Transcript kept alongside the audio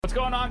What's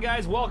going on,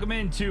 guys? Welcome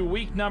into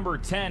week number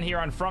 10 here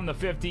on From the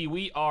 50.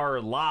 We are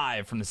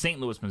live from the St.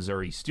 Louis,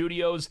 Missouri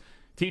studios.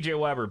 TJ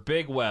Weber,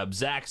 Big Web,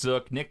 Zach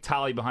Zook, Nick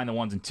Tolley behind the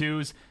ones and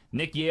twos.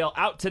 Nick Yale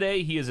out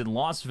today. He is in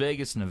Las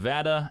Vegas,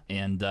 Nevada,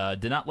 and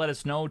did not let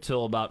us know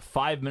till about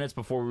 5 minutes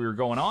before we were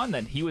going on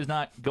that he was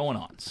not going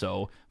on.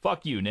 So,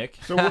 fuck you, Nick.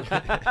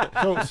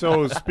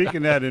 So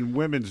speaking that in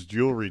women's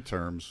jewelry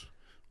terms,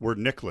 we're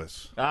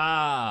Nicholas.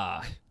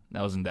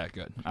 That wasn't that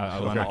good.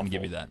 I'm not going to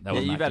give you that. That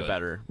was you've not had good.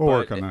 better. We'll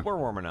work on that. We're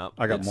warming up.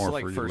 I got it's more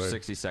like for you first later.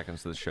 60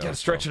 seconds of the show. You got to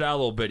stretch it out a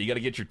little bit. You got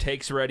to get your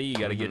takes ready. You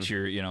got to get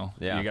your, you got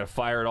to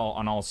fire it all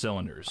on all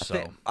cylinders.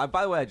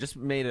 By the way, I just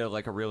made a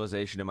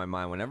realization in my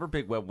mind. Whenever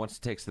Big Web wants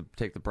to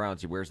take the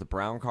Browns, he wears the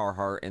brown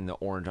Carhartt and the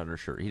orange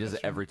undershirt. He does it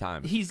every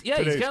time. He's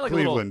Today's got like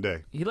Cleveland a little.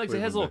 Day. He likes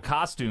has a little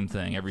costume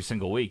thing every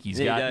single week. He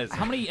does.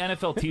 How many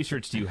NFL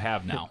T-shirts do you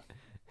have now?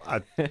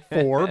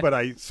 4, but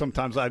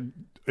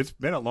it's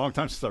been a long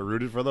time since I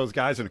rooted for those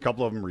guys, and a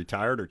couple of them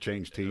retired or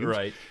changed teams.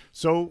 Right.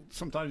 So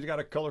sometimes you got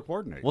to color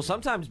coordinate. Well,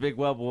 sometimes Big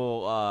Web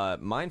will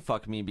mind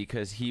fuck me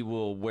because he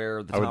will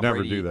wear the I Tom would never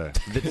Brady. do that.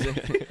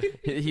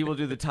 He will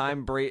do the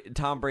Tom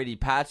Brady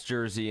Pats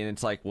jersey, and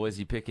it's like, well, is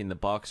he picking the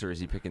Bucks or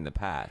is he picking the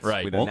Pats?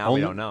 Right. We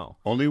don't know.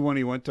 Only when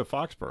he went to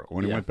Foxborough.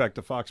 When he went back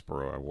to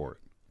Foxborough, I wore it.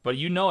 But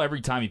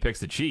every time he picks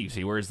the Chiefs,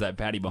 he wears that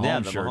Patty Mahomes Yeah,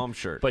 the shirt. Mahomes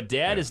shirt. But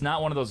Dad is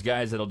not one of those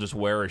guys that'll just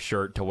wear a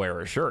shirt to wear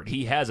a shirt.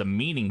 He has a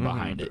meaning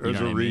behind it. There's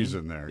you know a what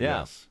reason there. Yeah.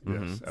 Yes. So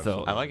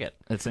absolutely. I like it.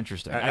 It's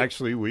interesting.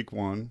 Actually, week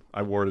 1,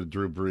 I wore the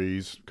Drew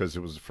Brees because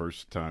it was the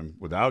first time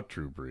without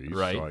Drew Brees.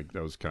 Right. So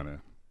that was kind of.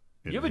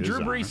 You have a Drew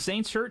Brees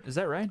Saints shirt? Is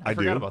that right? I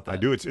forgot do. about that. I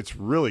do. It's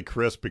really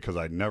crisp because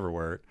I never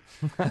wear it,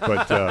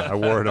 but I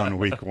wore it on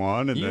week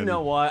 1. And You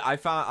know what?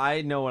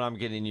 I know what I'm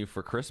getting you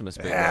for Christmas,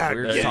 Big Web.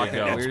 We were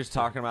just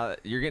talking about.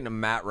 You're getting a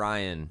Matt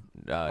Ryan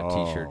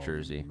T-shirt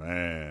jersey.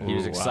 Man, He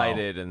was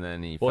excited, and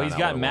then he. Well, found he's out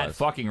got what it Matt was.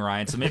 fucking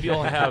Ryan, so maybe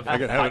you'll have. I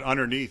can have it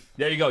underneath.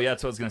 There you go. Yeah,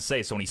 that's what I was gonna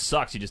say. So when he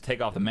sucks, you just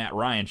take off the Matt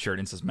Ryan shirt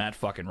and it says Matt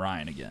fucking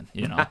Ryan again.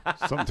 You know.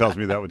 Something tells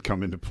me that would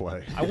come into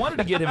play. I wanted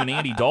to get him an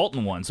Andy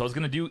Dalton one, so I was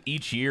gonna do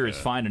each year is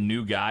find a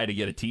new guy to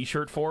get a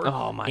T-shirt for.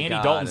 Oh, my Andy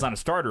God. Dalton's not a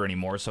starter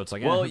anymore, so it's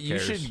like, Well, who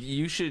cares?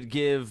 you should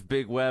give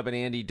Big Web and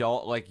Andy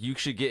Dalton you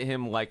should get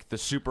him like the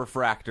Super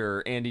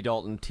Fractor Andy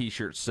Dalton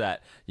T-shirt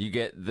set. You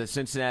get the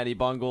Cincinnati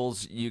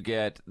Bungles, you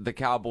get the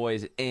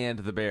Cowboys and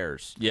the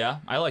Bears. Yeah,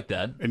 I like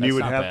that. And That's you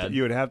would not have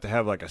bad. to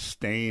have like a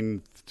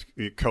stain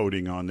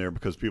coating on there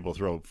because people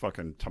throw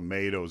fucking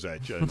tomatoes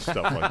at you and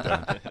stuff like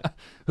that.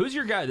 Who's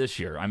your guy this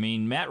year? I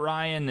mean, Matt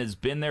Ryan has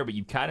been there, but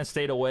you've kind of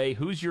stayed away.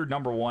 Who's your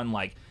number one,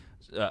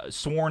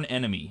 sworn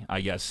enemy,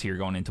 I guess, here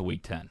going into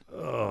week 10?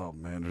 Oh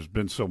man, there's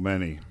been so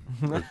many.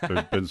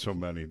 There's been so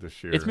many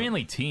this year. It's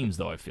mainly teams,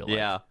 though, I feel like.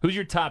 Yeah. Who's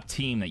your top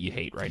team that you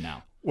hate right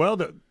now? Well,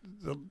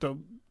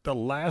 the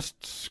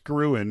last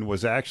screw-in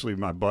was actually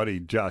my buddy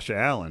Josh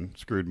Allen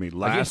screwed me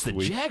last Against the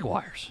week.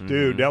 Jaguars.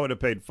 Dude, that would have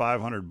paid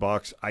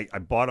 $500. I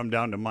bought them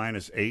down to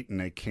 -8, and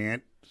they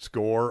can't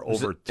score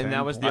over 10. And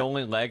that was the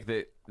only leg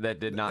that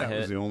did not That hit.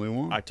 was the only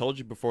one. I told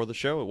you before the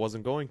show it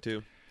wasn't going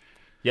to.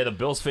 Yeah, the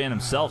Bills fan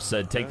himself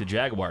said take the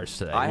Jaguars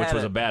today, I which had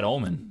was a- a bad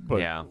omen.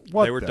 But Yeah.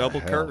 what They were the double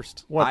hell?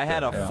 cursed. What I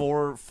had the a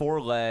hell?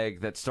 four leg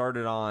that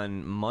started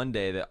on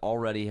Monday that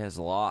already has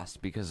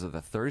lost because of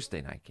the Thursday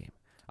night game.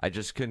 I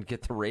just couldn't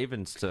get the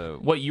Ravens to.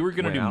 What, you were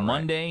going to win do outright.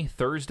 Monday,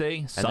 Thursday,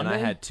 And Sunday? then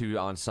I had 2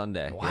 on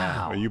Sunday.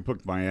 Wow. Oh, you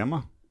picked Miami?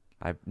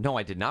 No,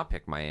 I did not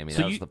pick Miami. So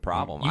That was you- the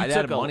problem. you I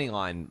had took a a- money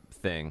line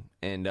thing,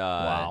 and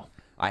Wow.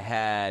 I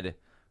had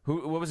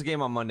What was the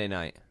game on Monday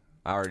night?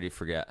 I already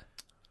forget.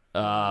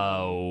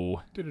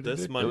 Oh.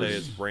 This Monday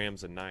is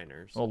Rams and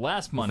Niners. Well,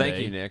 last Monday.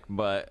 Thank you, Nick,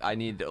 but I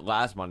need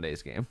last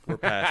Monday's game. We're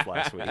past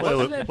last week. Play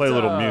a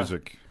little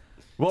music.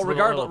 Well, It's a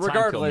little time kill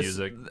regardless,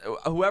 music.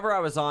 whoever I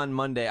was on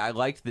Monday, I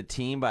liked the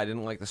team, but I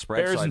didn't like the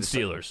spread. Bears so I and just-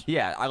 Steelers.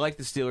 Yeah, I liked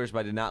the Steelers, but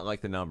I did not like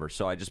the numbers,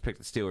 so I just picked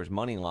the Steelers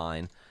money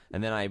line,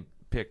 and then I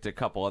picked a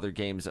couple other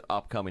games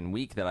upcoming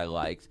week that I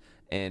liked,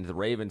 and the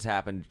Ravens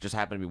happened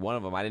to be one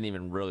of them. I didn't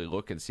even really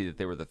look and see that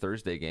they were the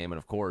Thursday game, and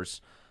of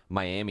course,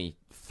 Miami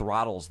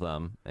throttles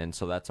them, and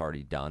so that's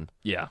already done.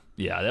 Yeah,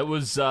 that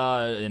was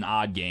an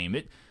odd game.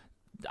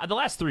 The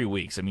last 3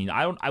 weeks, I mean,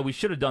 we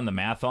should have done the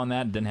math on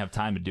that and didn't have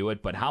time to do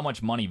it, but how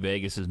much money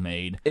Vegas has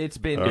made. It's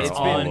been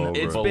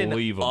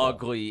unbelievable.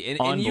 ugly, and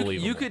you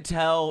Unbelievable.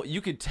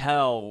 could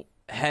tell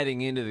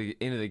heading into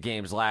the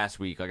games last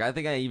week. Like I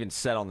think I even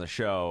said on the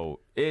show,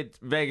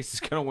 Vegas is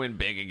going to win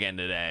big again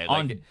today. Like,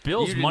 On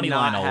Bills' you did money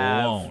not line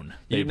have- alone,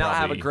 you they did not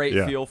have a probably- great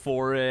Yeah. feel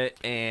for it,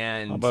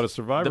 and How about a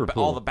survivor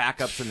pool? all the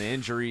backups and the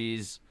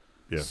injuries.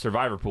 Yeah.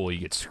 Survivor pool, you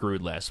get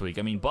screwed last week.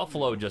 I mean,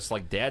 Buffalo, just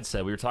like Dad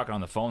said, we were talking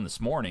on the phone this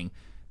morning,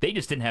 they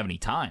just didn't have any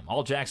time.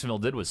 All Jacksonville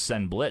did was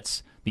send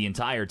blitz. the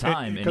entire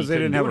time. Because they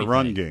didn't have a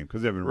run game.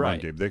 Because they have a run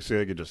Right. game. They say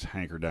they could just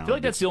hanker down. I feel like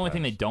and that's get the only pass.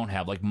 thing they don't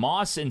have. Like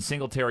Moss and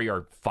Singletary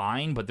are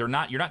fine, but they're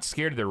not. You're not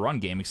scared of their run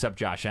game except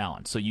Josh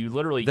Allen. So you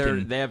literally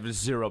can. They have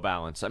zero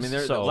balance. I mean,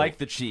 they're So- like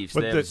the Chiefs.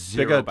 But They have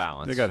zero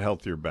balance. They got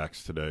healthier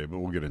backs today, but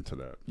we'll get into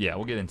that. Yeah,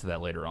 we'll get into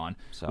that later on.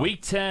 So-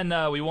 Week 10,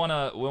 we want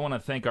to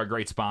thank our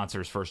great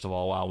sponsors first of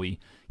all. While we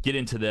get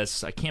into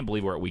this, I can't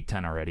believe we're at week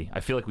 10 already.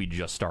 I feel like we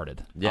just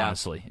started. Yeah.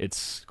 Honestly,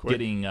 it's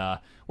getting.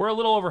 We're a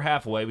little over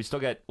halfway. We still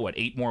got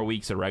 8 more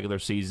weeks of regular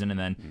season, and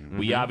then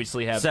we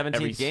obviously have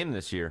 17th game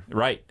this year.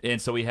 Right, and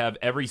so we have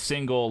every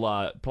single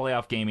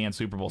playoff game and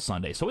Super Bowl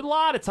Sunday. So a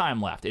lot of time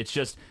left. It's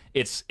just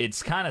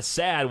it's kind of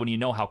sad when you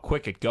know how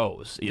quick it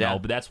goes. You know,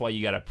 but that's why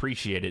you got to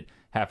appreciate it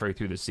halfway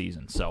through the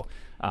season. So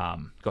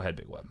go ahead,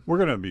 Big Web. We're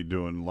going to be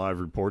doing live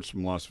reports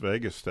from Las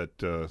Vegas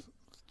that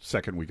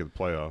second week of the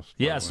playoffs.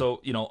 Yeah, so,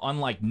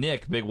 unlike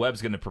Nick, Big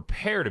Web's going to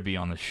prepare to be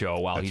on the show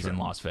while he's in right.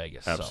 Las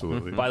Vegas.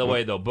 Absolutely. So, by the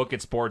way, though, Book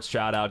It Sports,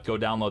 shout out. Go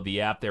download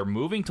the app. They're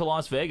moving to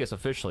Las Vegas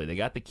officially. They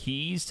got the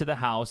keys to the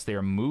house.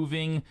 They're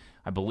moving,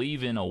 I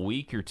believe, in a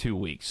week or 2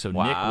 weeks. So Nick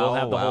will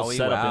have the whole Wowie,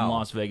 setup in wow.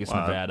 Las Vegas,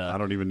 Nevada. I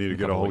don't even need to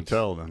get a couple weeks.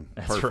 hotel then.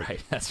 That's Perfect.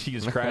 right. That's you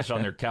just crash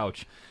on their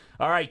couch.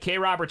 All right, K.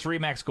 Roberts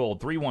Remax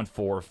Gold,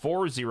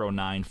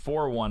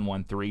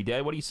 314-409-4113.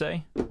 Dad, what do you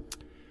say?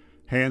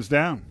 Hands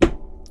down.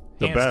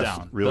 The Hands best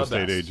down. real The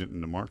estate best. agent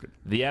in the market.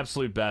 The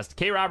absolute best.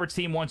 K. Roberts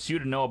team wants you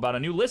to know about a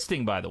new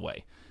listing, by the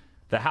way.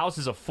 The house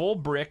is a full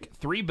brick,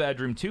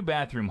 3-bedroom,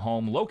 2-bathroom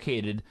home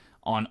located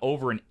on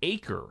over an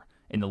acre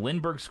in the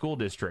Lindbergh School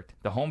District.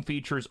 The home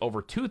features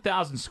over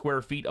 2,000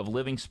 square feet of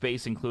living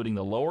space, including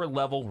the lower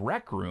level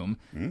rec room,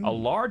 a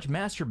large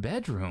master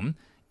bedroom,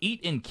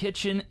 eat-in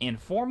kitchen, and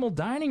formal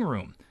dining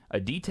room. A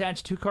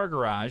detached 2-car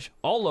garage,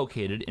 all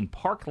located in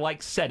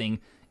park-like setting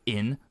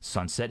in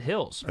Sunset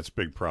Hills. That's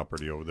big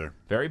property over there.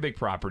 Very big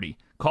property.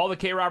 Call the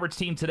K. Roberts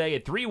team today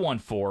at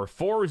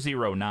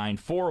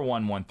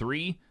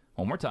 314-409-4113.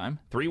 One more time,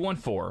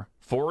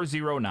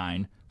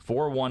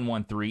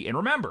 314-409-4113. And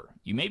remember,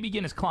 you may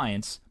begin as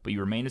clients, but you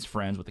remain as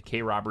friends with the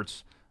K.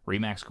 Roberts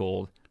Remax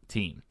Gold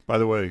team. By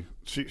the way,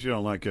 she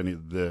don't like any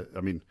of the.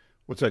 I mean,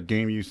 what's that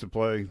game you used to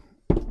play?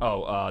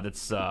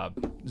 That's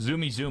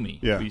Zoomy Zoomy.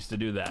 Yeah. We used to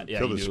do that. Yeah,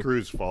 Till you the do.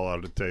 screws fall out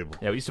of the table.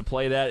 Yeah, we used to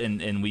play that,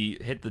 and we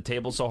hit the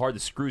table so hard the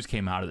screws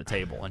came out of the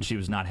table, and she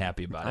was not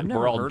happy about it.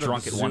 We're all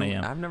drunk at 1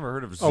 a.m. I've never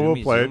heard of Zoomy Oh,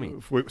 we'll play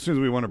Zoomy. it. As soon as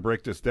we want to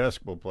break this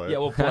desk, we'll play it. Yeah,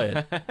 we'll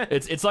play it.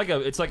 It's like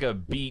a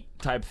beat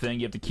type thing.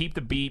 You have to keep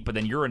the beat, but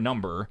then you're a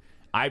number.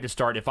 I have to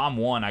start. If I'm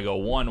 1, I go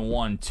 1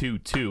 1 2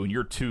 2, and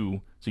you're 2.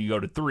 So you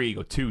go to 3, you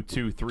go 2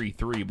 2 3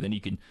 3. But then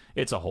you can.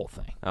 It's a whole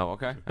thing. Oh,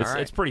 okay. It's, All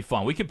right. it's pretty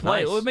fun. We can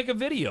play. Nice. We'll make a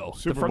video.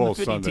 Super from Bowl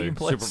the 50 Sunday. team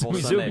plays Super Bowl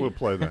Zoomy Sunday. Zoomy. We'll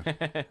play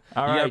that.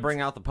 All You right. got to bring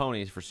out the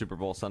ponies for Super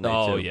Bowl Sunday,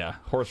 Oh too. yeah,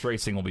 horse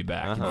racing will be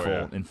back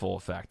yeah. in full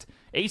effect.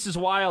 Aces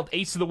Wild,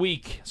 Ace of the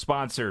Week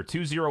sponsor,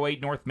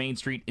 208 North Main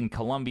Street in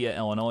Columbia,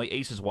 Illinois.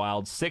 Aces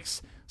Wild,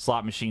 6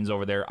 slot machines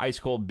over there, ice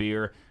cold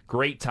beer,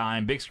 great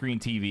time, big screen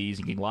TVs.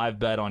 You can live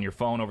bet on your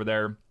phone over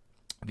there.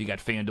 If you got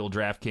FanDuel,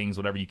 DraftKings,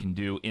 whatever you can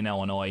do in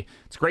Illinois.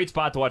 It's a great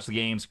spot to watch the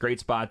games,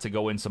 great spot to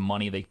go win some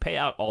money. They pay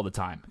out all the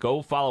time.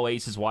 Go follow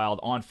Aces Wild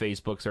on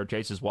Facebook. Search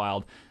Aces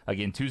Wild.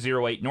 Again,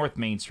 208 North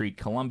Main Street,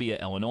 Columbia,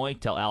 Illinois.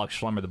 Tell Alex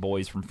Schlemmer, the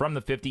boys from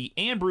the 50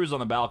 and Brews on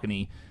the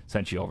Balcony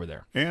sent you over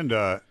there. And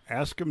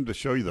ask him to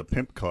show you the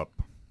Pimp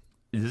Cup.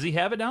 Does he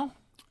have it now?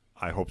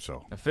 I hope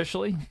so.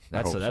 Officially?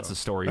 That's Hope a so.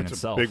 story That's in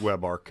itself. a big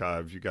web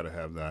archive. You got to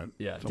have that.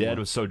 Yeah, somewhere. Dad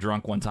was so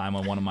drunk one time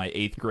on one of my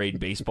 8th grade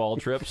baseball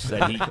trips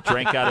that he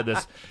drank out of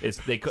this.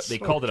 They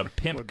called it a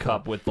pimp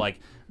cup with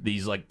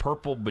these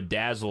purple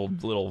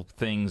bedazzled little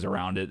things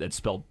around it that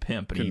spelled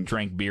pimp, and he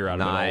drank beer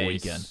out of it all Nice.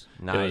 weekend.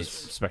 It was Nice.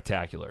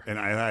 spectacular. And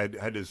I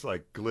had this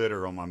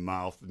glitter on my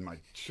mouth and my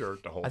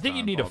shirt the whole time. I think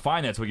you need to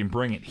find that so we can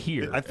bring it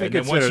here. I think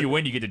and it's then once a- you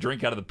win, you get to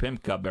drink out of the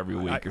pimp cup every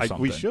week or something.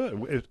 We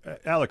should.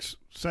 Alex,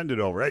 send it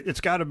over.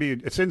 It's got to be.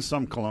 It's in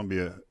some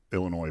Columbia,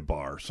 Illinois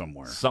bar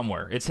somewhere.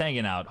 Somewhere. It's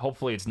hanging out.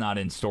 Hopefully it's not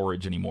in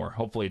storage anymore.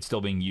 Hopefully it's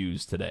still being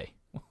used today.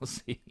 We'll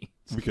see.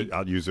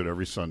 I'll use it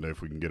every Sunday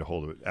if we can get a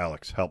hold of it.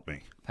 Alex, help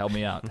me. Help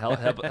me out.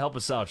 Help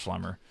us out,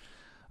 Schlemmer.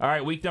 All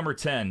right, week number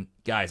 10.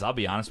 Guys, I'll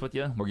be honest with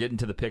you. We're getting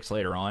to the picks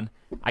later on.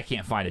 I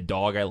can't find a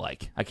dog I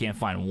like. I can't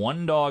find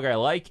one dog I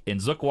like.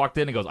 And Zook walked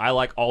in and goes, I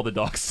like all the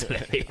dogs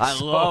today. I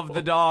So, love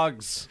the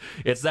dogs.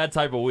 It's that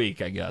type of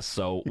week, I guess.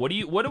 So what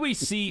do we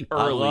see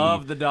early I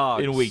love the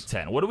dogs. in week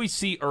 10? What do we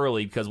see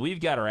early? Because we've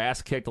got our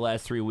ass kicked the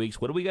last 3 weeks.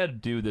 What do we got to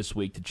do this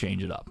week to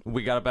change it up?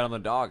 We got to bet on the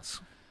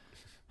dogs.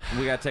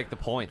 We got to take the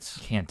points.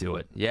 Can't do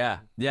it. Yeah,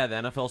 the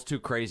NFL's too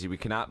crazy. We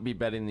cannot be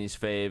betting these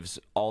faves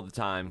all the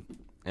time.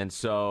 And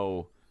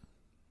so,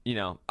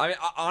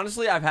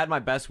 honestly, I've had my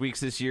best weeks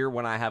this year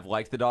when I have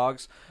liked the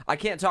dogs. I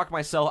can't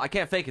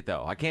fake it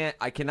though. I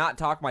cannot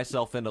talk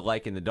myself into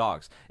liking the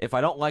dogs. If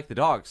I don't like the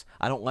dogs,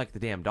 I don't like the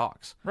damn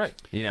dogs. Right.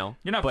 You're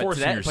not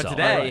forcing yourself. But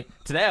today, Right.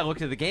 today I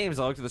looked at the games,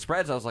 I looked at the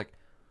spreads, I was like,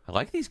 I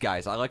like these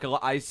guys.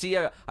 I see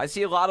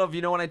a lot of,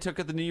 when I took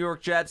at the New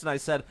York Jets and I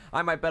said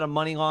I might bet a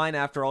money line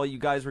after all you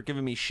guys were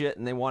giving me shit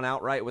and they won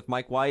outright with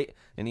Mike White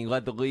and he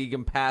led the league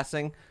in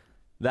passing.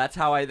 That's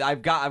how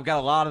I've got a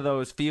lot of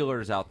those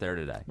feelers out there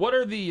today. What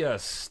are the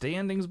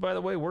standings, by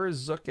the way? Where is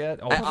Zook at?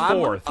 Oh, I'm-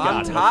 fourth.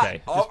 I'm Got it. tied.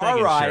 Okay. All Just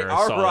making right, sure. I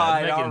all saw that.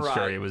 right, Making all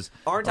sure right. it was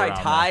Aren't I around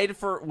there. tied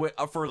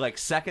for like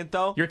second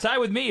though? You're tied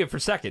with me for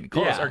second.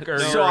 Close. Yeah. Or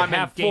So you're I'm in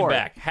half game fourth.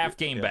 back. Half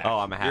game back. Oh,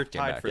 I'm a half You're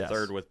game tied back. for yes.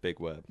 third with Big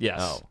Web.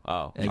 Yes.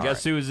 Oh. And all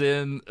guess right. who's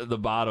in the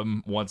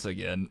bottom once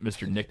again?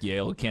 Mr. Nick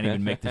Yale, who can't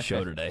even make the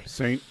show today.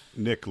 St.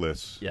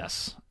 Nicholas.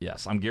 Yes.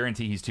 I'm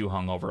guarantee he's too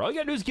hungover. All you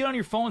gotta do is get on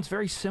your phone. It's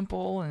very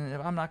simple, and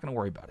I'm not gonna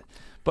worry about it.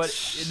 But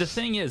the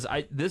thing is,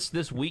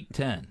 this week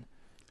 10,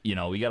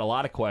 we got a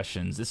lot of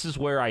questions. This is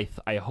where I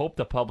hope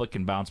the public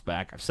can bounce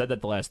back. I've said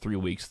that the last 3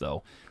 weeks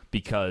though,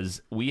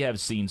 because we have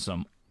seen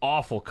some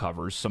awful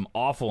covers, some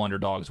awful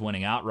underdogs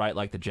winning outright,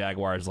 like the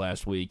Jaguars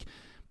last week.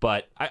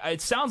 But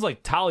it sounds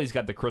like Tolly's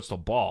got the crystal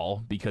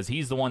ball because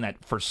he's the one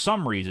that, for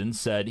some reason,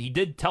 said, he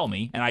did tell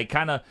me, and I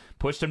kind of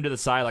pushed him to the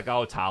side like,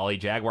 oh, Tolly,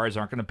 Jaguars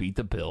aren't going to beat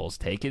the Bills.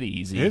 Take it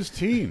easy. His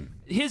team.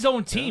 His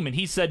own team, and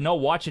he said, no,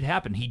 watch it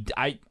happen.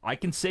 I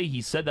can say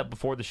he said that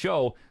before the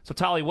show. So,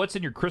 Tolly, what's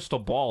in your crystal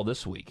ball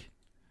this week?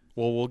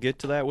 Well, we'll get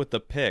to that with the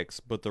picks,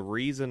 but the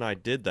reason I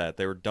did that,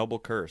 they were double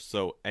cursed.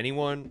 So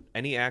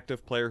any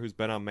active player who's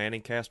been on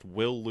Manningcast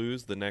will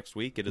lose the next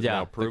week. It is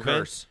now the proven.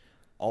 curse.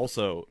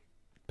 Also,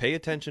 pay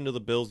attention to the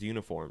Bills'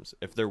 uniforms.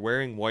 If they're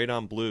wearing white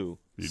on blue,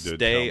 You did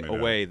stay tell me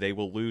that. away. They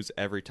will lose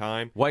every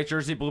time. White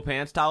jersey, blue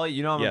pants, Tolly.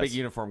 You know I'm a Yes. big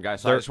uniform guy,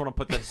 so I They're- just want to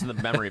put this in the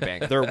memory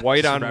bank. They're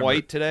white Just on remember.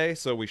 white today,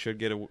 so we should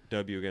get a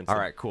W against All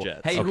the right, cool.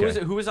 Jets. Hey,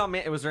 Okay. who was on?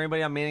 Was there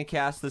anybody on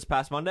Manningcast this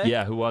past Monday?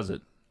 Yeah, who was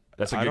it?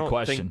 That's a I good don't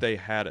question. think they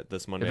had it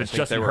this Monday. If it's I think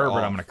they Justin were Herbert,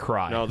 off. I'm going to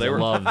cry. No, 'cause they I were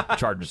love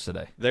Chargers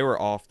today. they were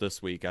off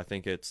this week. I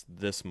think it's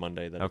this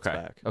Monday that Okay. it's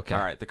back. Okay.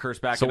 All right. The curse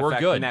back So in we're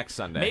effect good. next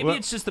Sunday. Maybe Well,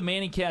 it's just the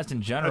Manningcast in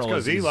That's general.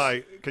 because is- Eli,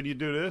 can you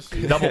do this?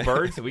 Double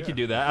birds? We could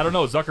do that. I don't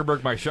know.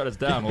 Zuckerberg might shut us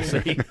down. We'll see.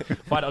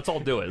 Fine, let's all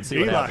do it and see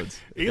what happens.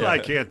 Eli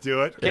can't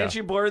do it. Can't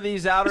you blur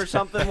these out or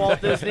something,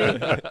 Walt Disney?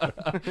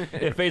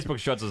 If Facebook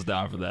shuts us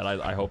down for that,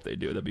 I hope they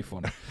do. That'd be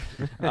funny.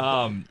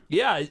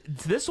 Yeah,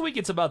 this week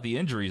it's about the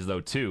injuries though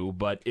too.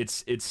 But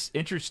it's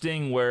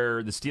interesting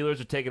where the Steelers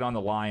are taking on the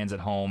Lions at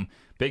home.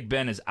 Big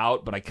Ben is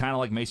out, but I kind of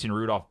like Mason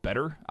Rudolph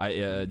better.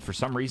 For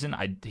some reason,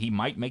 he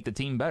might make the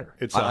team better.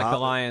 It's I a like ho- the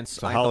Lions.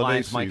 it's a I think the holiday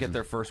Lions might get season.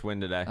 their first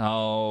win today.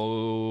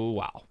 Oh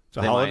wow! It's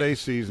a They holiday might.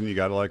 season. You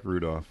got to like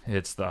Rudolph.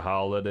 It's the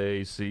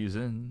holiday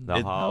season.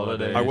 The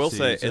holiday I will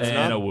say, season. it's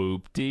and not- a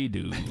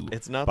whoop-de-doo.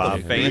 It's not Bob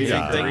the fancy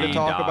Vega. thing to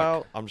talk Doc.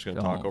 about. I'm just going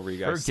to talk Don't over you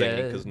guys singing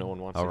forget because no one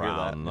wants to hear that.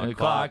 Around The the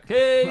clock. clock.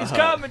 Hey, he's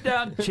coming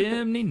down the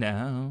chimney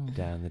now.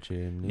 Down the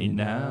chimney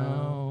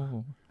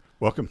Now.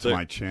 Welcome to So-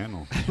 my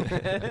channel. Go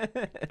ahead,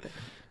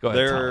 Tom.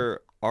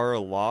 There are a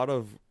lot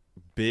of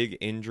big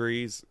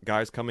injuries,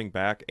 guys coming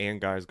back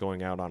and guys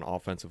going out on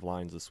offensive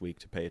lines this week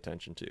to pay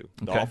attention to.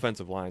 The Okay.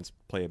 offensive lines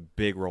play a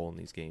big role in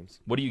these games.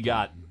 What do you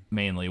got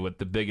mainly with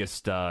the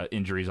biggest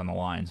injuries on the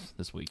lines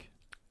this week?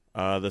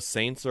 The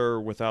Saints are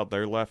without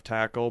their left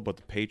tackle, but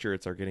the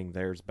Patriots are getting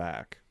theirs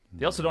back.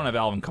 They also don't have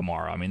Alvin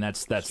Kamara. I mean,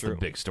 that's the true.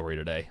 big story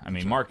today. I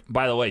mean, Mark.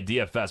 By the way,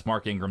 DFS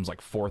Mark Ingram's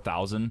like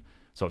 4,000.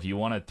 So if you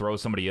want to throw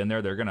somebody in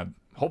there, they're gonna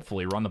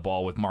hopefully run the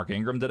ball with Mark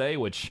Ingram today,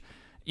 which.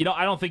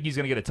 I don't think he's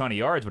going to get a ton of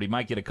yards, but he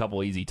might get a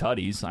couple easy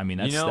tutties. I mean,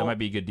 that might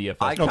be a good DFS.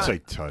 I Don't ca- say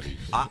tutty.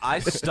 I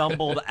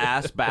stumbled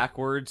ass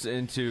backwards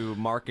into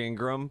Mark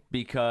Ingram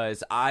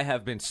because I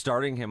have been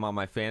starting him on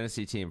my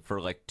fantasy team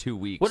for like 2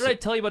 weeks. What did I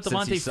tell you about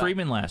since he Devontae si-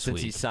 Freeman last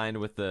since he week? signed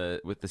with the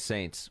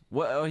Saints?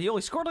 Well, he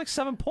only scored like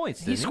 7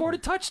 points. He Didn't scored a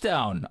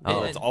touchdown.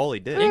 Oh, that's all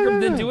he did. Ingram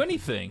didn't do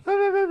anything.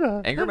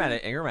 Ingram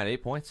had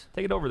 8 points.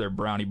 Take it over there,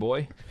 Brownie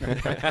boy.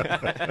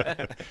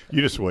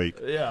 You just wait.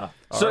 Yeah.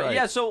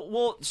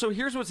 So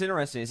here's what's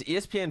interesting is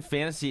ESPN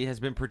Fantasy has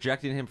been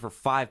projecting him for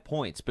 5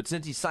 points, but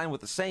since he signed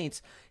with the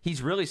Saints,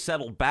 he's really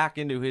settled back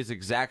into his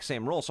exact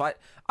same role. So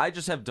I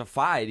just have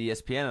defied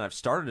ESPN and I've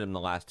started him the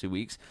last 2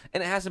 weeks,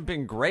 and it hasn't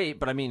been great.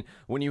 But I mean,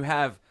 when you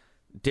have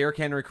Derrick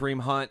Henry,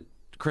 Kareem Hunt,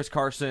 Chris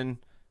Carson,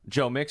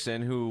 Joe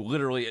Mixon, who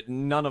literally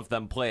none of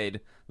them played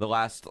the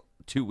last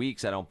 2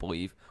 weeks, I don't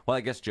believe. Well,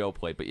 I guess Joe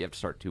played, but you have to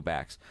start two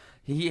backs.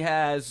 He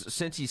has,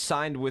 since he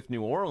signed with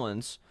New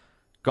Orleans,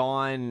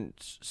 gone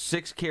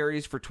 6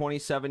 carries for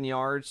 27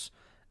 yards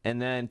and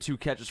then 2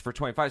 catches for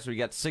 25. So you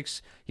got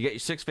you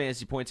 6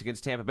 fantasy points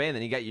against Tampa Bay, and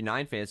then you got you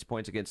 9 fantasy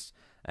points against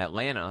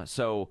Atlanta.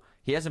 So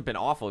he hasn't been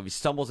awful. If he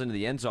stumbles into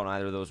the end zone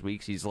either of those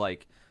weeks, he's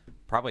like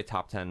probably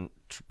top 10,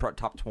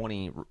 top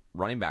 20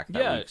 running back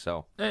that week.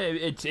 So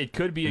it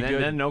could be a and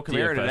good. then no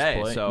Kamara DFS today.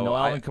 play. So no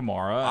Alvin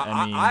Kamara.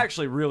 I mean, I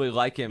actually really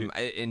like him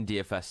in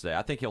DFS today.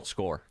 I think he'll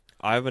score.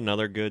 I have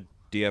another good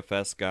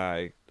DFS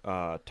guy,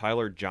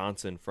 Tyler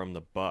Johnson from the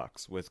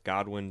Bucks. With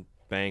Godwin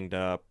banged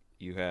up,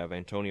 you have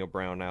Antonio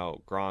Brown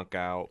out, Gronk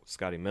out,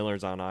 Scotty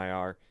Miller's on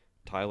IR.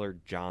 Tyler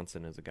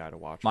Johnson is a guy to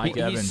watch. Mike for.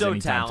 Evans, He's so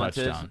anytime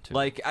talented. touchdown,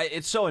 too.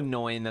 It's so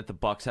annoying that the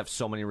Bucks have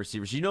so many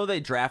receivers. You know, they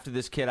drafted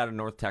this kid out of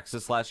North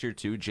Texas last year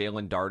too,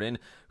 Jalen Darden,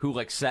 who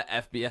set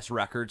FBS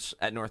records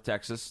at North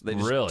Texas. They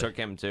just Really? took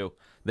him too.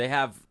 They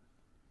have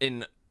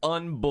an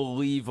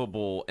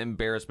unbelievable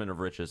embarrassment of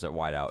riches at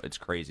wideout. It's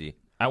crazy.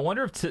 I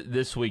wonder if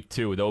this week,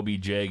 too, with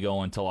OBJ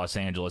going to Los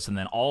Angeles, and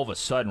then all of a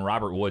sudden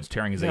Robert Woods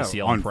tearing his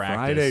ACL on in practice.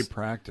 Friday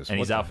practice. And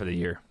What he's the out for the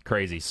year.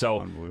 Crazy.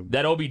 So Unbelievable.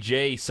 that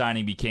OBJ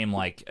signing became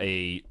like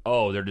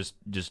they're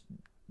just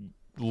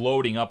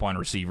loading up on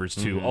receivers,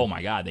 too. Oh,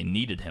 my God, they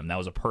needed him. That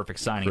was a perfect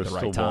signing at the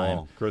right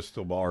time.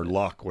 Crystal ball, or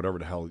luck, whatever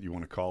the hell you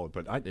want to call it.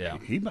 But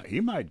he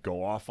might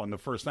go off on the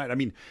first night. I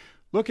mean,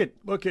 look at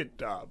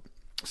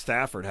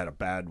Stafford had a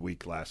bad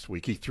week last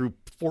week. He threw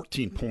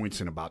 14 points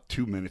in about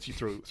 2 minutes. He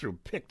threw a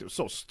pick that was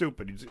so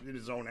stupid. He's in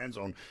his own end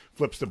zone,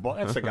 flips the ball.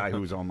 That's the guy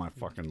who's on my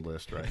fucking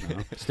list right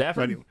now.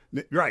 Stafford?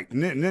 Right.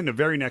 And then the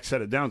very next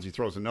set of downs, he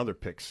throws another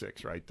pick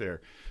six right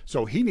there.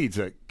 So he needs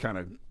to kind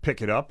of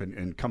pick it up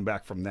and come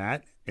back from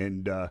that.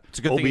 And it's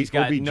a good thing he's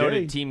got OBJ,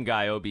 noted team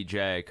guy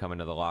OBJ coming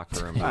to the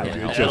locker room.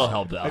 It'll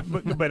help out.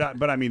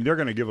 But I mean, they're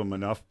going to give him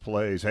enough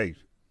plays. Hey,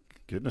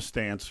 get in a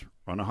stance,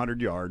 run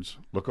 100 yards,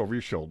 look over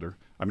your shoulder.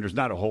 I mean, there's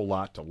not a whole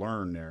lot to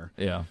learn there.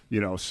 Yeah.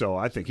 So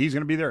I think he's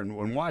going to be there.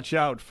 And watch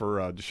out for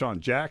Deshaun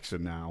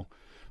Jackson now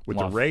with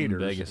the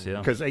Raiders. Vegas, yeah.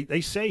 Because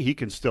they say he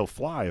can still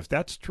fly. If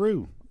that's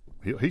true,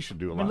 he should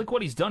do a lot. I mean, look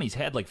what he's done. He's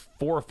had like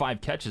 4 or 5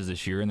 catches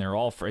this year, and they're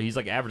all he's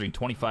like averaging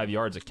 25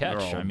 yards a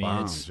catch. I mean,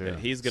 bombs,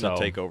 He's going to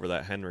take over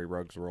that Henry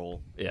Ruggs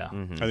role. Yeah. I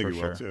think he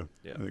sure. will too.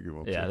 Yeah. I think he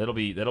will Yeah,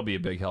 too. that'll be a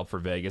big help for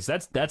Vegas.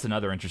 That's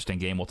another interesting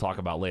game we'll talk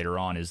about later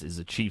on is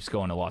the Chiefs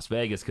going to Las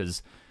Vegas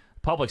because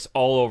public's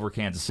all over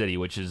Kansas City,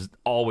 which is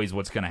always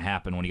what's going to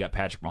happen when you got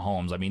Patrick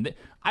Mahomes. I mean,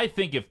 I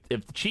think if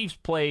the Chiefs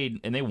played,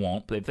 and they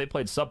won't, but if they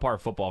played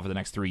subpar football for the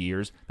next 3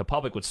 years, the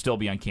public would still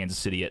be on Kansas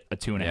City at a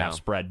 2.5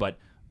 spread. But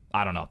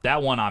I don't know.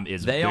 That one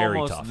is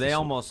very tough. They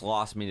almost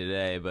lost me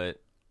today,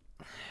 but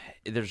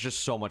there's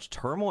just so much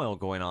turmoil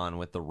going on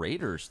with the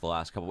Raiders the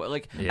last couple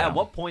of At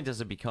what point does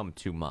it become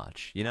too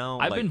much?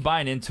 I've been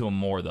buying into them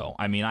more though.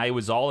 I mean, I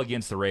was all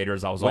against the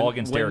Raiders. I was all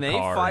against Derek Carr.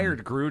 When they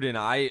fired Gruden,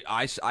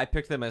 I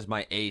picked them as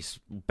my ace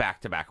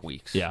back-to-back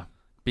weeks. Yeah.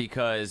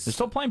 Because they're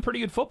still playing pretty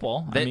good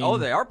football. They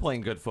are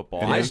playing good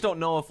football. I just don't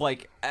know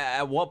if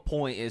at what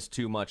point is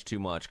too much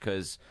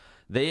because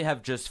they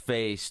have just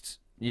faced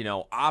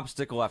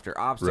obstacle after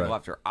obstacle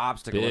after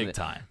obstacle. Big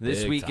time.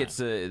 This week it's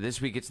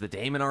the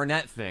Damon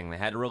Arnett thing. They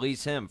had to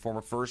release him,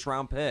 former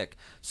first-round pick.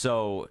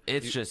 So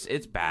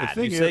it's bad.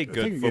 You say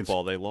good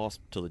football. They lost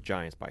to the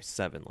Giants by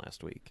 7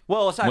 last week.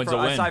 Well,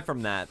 aside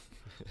from that.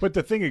 But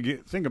the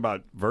thing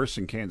about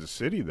versing Kansas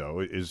City though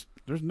is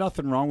there's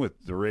nothing wrong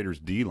with the Raiders'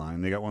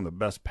 D-line. They got one of the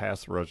best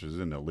pass rushes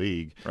in the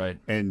league. Right.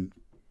 And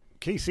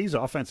KC's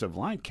offensive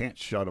line can't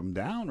shut them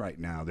down right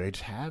now. They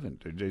just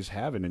haven't.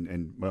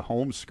 And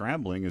Mahomes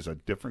scrambling is a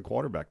different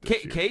quarterback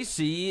this year.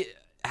 KC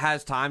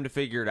has time to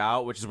figure it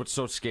out, which is what's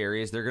so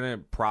scary is they're going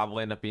to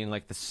probably end up being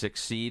like the 6th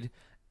seed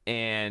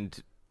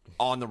and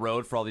on the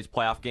road for all these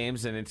playoff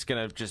games, and it's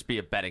going to just be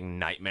a betting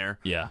nightmare.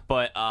 Yeah.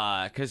 But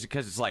because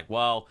it's like,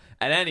 well,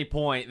 at any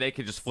point they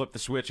could just flip the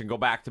switch and go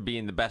back to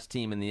being the best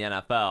team in the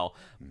NFL.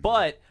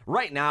 But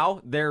right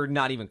now they're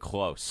not even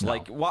close. No.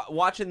 Like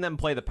watching them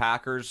play the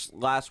Packers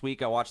last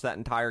week, I watched that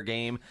entire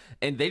game,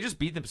 and they just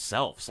beat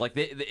themselves. Like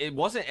it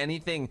wasn't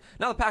anything.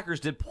 Now the Packers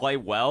did play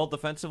well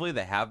defensively;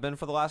 they have been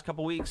for the last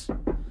couple weeks.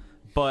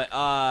 But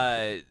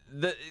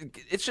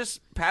it's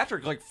just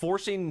Patrick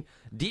forcing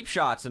deep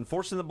shots and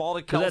forcing the ball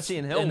to Kelsey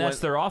and Hill. And that's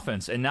their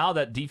offense. And now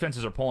that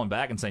defenses are pulling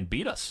back and saying,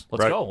 beat us.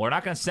 Let's go. We're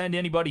not going to send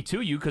anybody to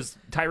you because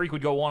Tyreek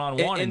would go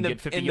one-on-one and get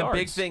 50 yards. And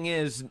the big thing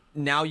is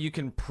now you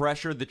can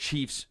pressure the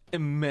Chiefs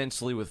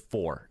immensely with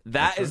 4.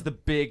 That is the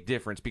big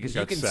difference because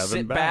you can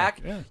sit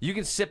back. Yeah. You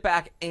can sit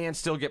back and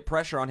still get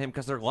pressure on him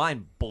because their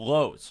line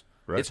blows.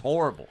 Right. It's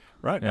horrible.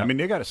 Right. Yeah. I mean,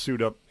 they got to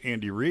suit up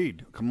Andy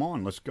Reid. Come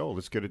on, let's go.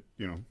 Let's get it,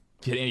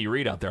 Get Andy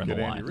Reid out there on the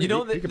line. He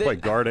can play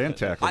guard and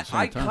tackle at the same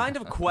I time. kind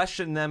of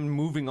question them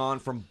moving on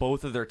from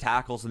both of their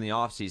tackles in the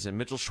offseason.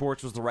 Mitchell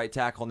Schwartz was the right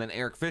tackle, and then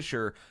Eric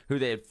Fisher, who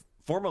they had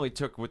formerly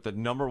took with the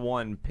number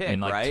 1 pick,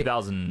 in right?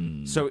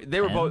 2000. So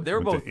they were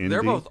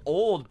both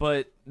old,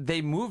 but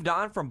they moved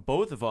on from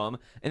both of them,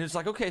 and it's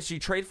like, okay, so you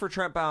trade for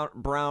Trent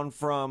Brown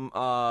from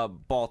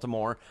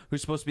Baltimore,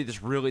 who's supposed to be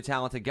this really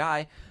talented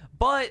guy,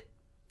 but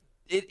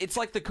it's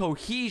like the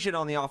cohesion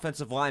on the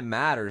offensive line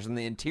matters, and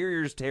the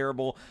interior is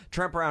terrible.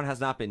 Trent Brown has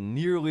not been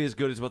nearly as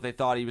good as what they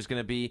thought he was going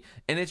to be,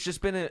 and it's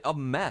just been a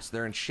mess.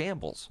 They're in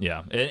shambles.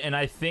 Yeah, and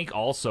I think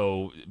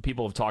also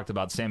people have talked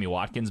about Sammy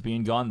Watkins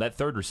being gone. That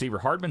third receiver,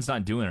 Hardman's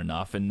not doing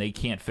enough, and they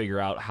can't figure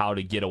out how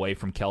to get away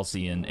from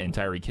Kelsey and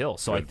Tyreek Hill.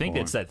 So I think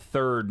it's that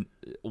third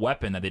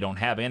weapon that they don't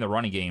have, and the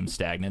running game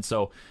stagnant.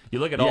 So you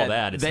look at all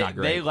that, it's not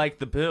great. They, like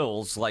the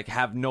Bills,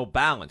 have no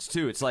balance,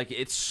 too. It's like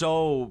it's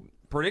so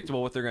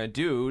predictable what they're going to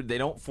do. They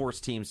don't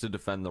force teams to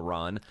defend the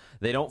run.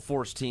 They don't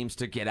force teams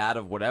to get out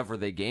of whatever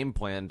they game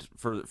planned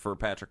for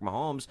Patrick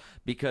Mahomes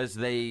because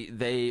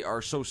they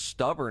are so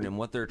stubborn in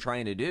what they're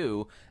trying to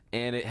do,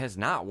 and it has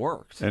not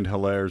worked. And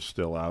Hilaire's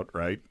still out,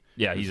 right?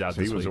 Yeah, he's out.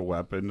 He was a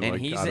weapon.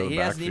 And he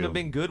hasn't even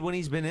been good when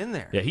he's been in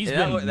there. Yeah, he's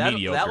been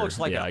mediocre. That looks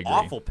like an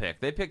awful pick.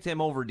 They picked him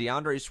over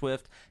DeAndre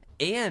Swift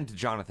and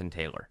Jonathan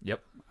Taylor.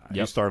 Yep.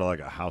 He started like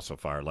a house of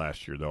fire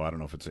last year, though. I don't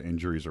know if it's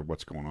injuries or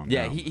what's going on.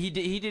 Yeah, now. he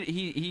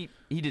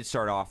did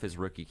start off his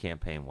rookie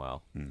campaign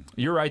well.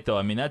 You're right, though.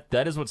 I mean,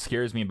 that is what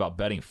scares me about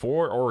betting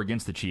for or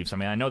against the Chiefs. I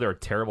mean, I know they're a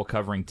terrible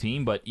covering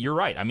team, but you're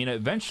right. I mean,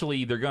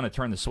 eventually they're going to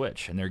turn the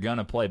switch and they're going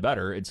to play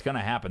better. It's going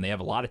to happen. They have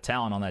a lot of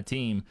talent on that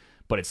team.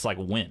 But it's like,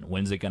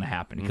 when's it going to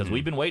happen? Because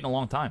we've been waiting a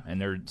long time, and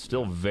they're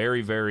still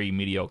very, very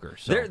mediocre.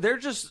 So. They're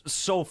just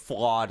so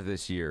flawed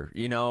this year,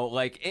 you know.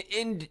 Like,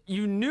 and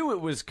you knew it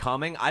was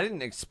coming. I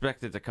didn't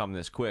expect it to come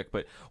this quick.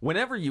 But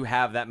whenever you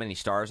have that many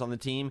stars on the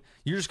team,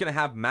 you're just going to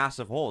have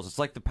massive holes. It's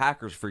like the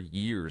Packers for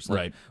years. Like,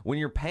 right. When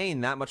you're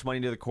paying that much money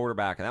to the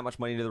quarterback and that much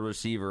money to the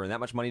receiver and that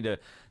much money to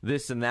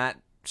this and that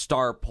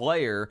star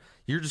player,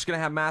 you're just going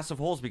to have massive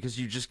holes because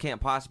you just can't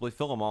possibly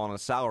fill them all in a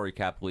salary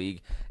cap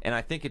league. And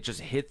I think it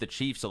just hit the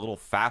Chiefs a little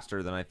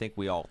faster than I think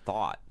we all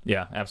thought.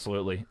 Yeah,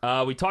 absolutely.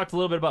 We talked a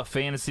little bit about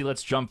fantasy.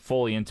 Let's jump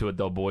fully into it,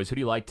 though, boys. Who do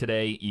you like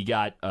today? You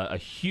got a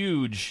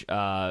huge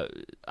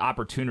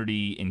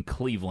opportunity in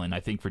Cleveland,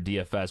 I think, for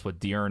DFS with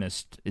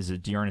Dearness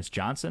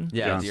Johnson?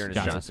 Yeah,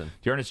 Dearness Johnson.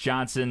 Dearness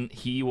Johnson,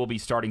 he will be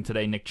starting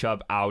today. Nick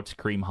Chubb out,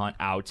 Kareem Hunt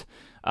out.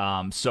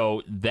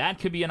 So that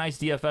could be a nice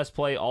DFS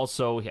play.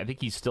 Also, I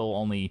think he's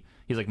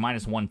like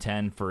minus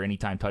 110 for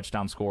anytime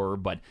touchdown scorer,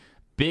 but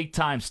big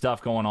time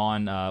stuff going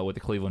on with the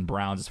Cleveland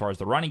Browns as far as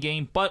the running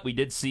game. But we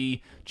did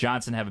see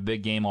Johnson have a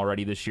big game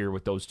already this year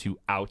with those two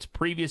out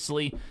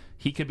previously.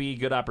 He could be a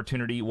good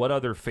opportunity. What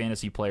other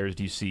fantasy players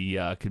do you see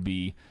could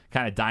be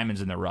kind of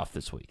diamonds in the rough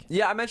this week?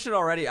 Yeah, I mentioned it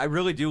already. I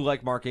really do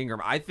like Mark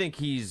Ingram. I think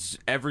he's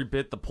every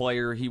bit the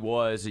player he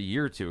was a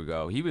year or two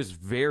ago. He was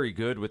very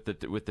good with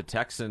the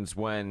Texans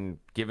when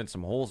given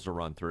some holes to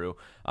run through.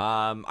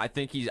 I've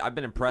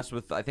been impressed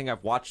with. I think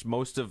I've watched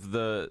most of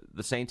the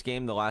Saints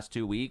game the last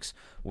 2 weeks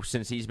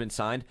since he's been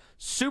signed.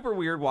 Super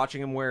weird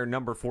watching him wear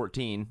number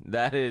 14.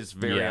 That is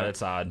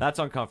that's odd. That's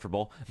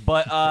uncomfortable.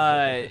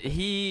 But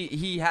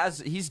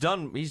he's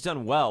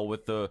done well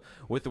with the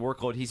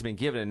workload he's been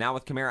given, and now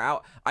with Kamara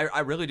out, I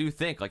really do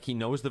think like he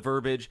knows the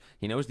verbiage,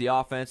 he knows the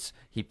offense,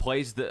 he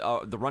plays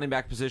the running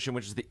back position,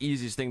 which is the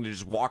easiest thing to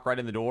just walk right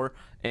in the door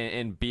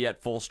and be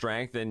at full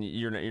strength, and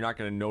you're not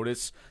going to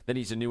notice that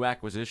he's a new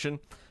acquisition.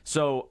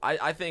 So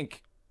I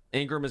think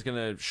Ingram is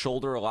going to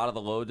shoulder a lot of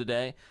the load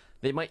today.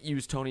 They might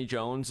use Tony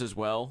Jones as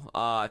well.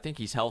 I think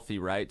he's healthy,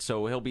 right?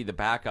 So he'll be the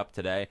backup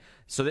today.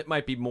 So that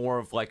might be more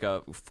of like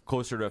a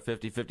closer to a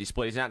 50-50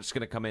 split. He's not just going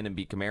to come in and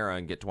beat Kamara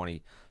and get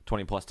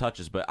 20-plus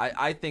touches. But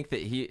I think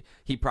that he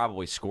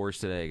probably scores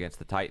today against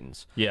the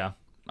Titans. Yeah.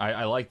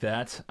 I like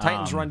that.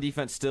 Titans' run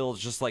defense still is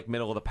just like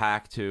middle of the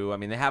pack too. I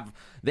mean, they have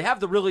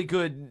the really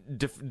good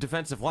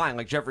defensive line,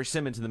 like Jeffrey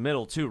Simmons in the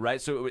middle too,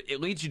 right? So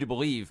it leads you to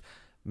believe,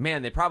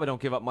 man, they probably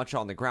don't give up much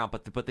on the ground,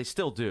 but they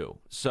still do.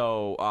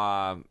 So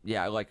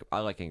yeah, I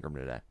like Ingram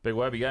today. Big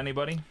Web, you got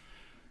anybody?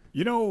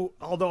 You know,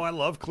 although I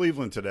love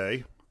Cleveland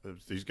today,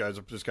 this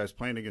guy's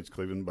playing against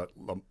Cleveland, but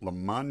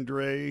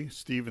Lamondre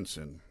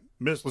Stevenson.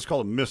 Let's call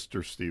him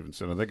Mr.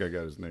 Stevenson. I think I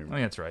got his name. I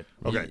think that's right.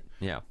 Okay.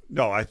 Yeah.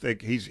 No, I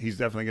think he's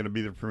definitely going to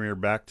be the premier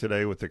back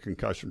today with the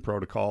concussion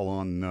protocol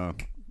on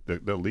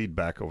the lead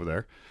back over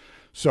there.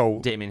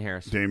 So Damian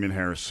Harris.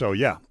 So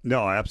yeah,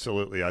 no,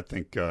 absolutely. I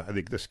think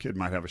this kid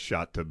might have a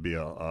shot to be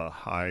a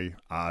high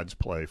odds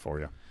play for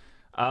you.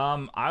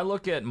 I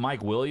look at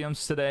Mike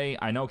Williams today.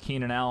 I know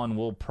Keenan Allen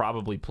will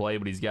probably play,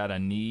 but he's got a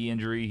knee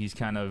injury. He's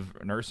kind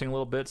of nursing a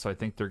little bit, so I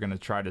think they're going to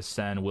try to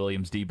send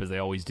Williams deep as they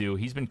always do.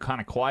 He's been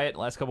kind of quiet the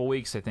last couple of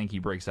weeks. I think he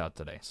breaks out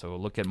today. So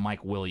look at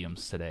Mike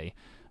Williams today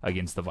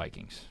against the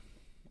Vikings.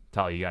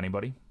 Tali, you got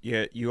anybody?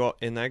 Yeah,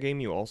 in that game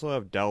you also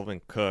have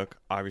Dalvin Cook,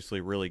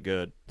 obviously really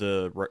good.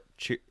 The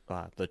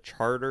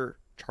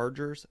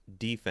Chargers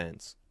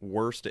defense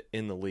worst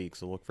in the league,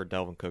 so look for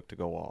Dalvin Cook to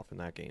go off in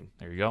that game.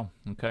 There you go.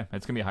 Okay,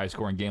 it's gonna be a high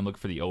scoring game. Look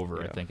for the over.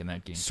 Yeah. I think in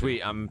that game.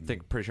 Sweet.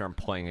 Pretty sure I'm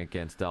playing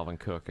against Dalvin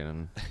Cook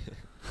in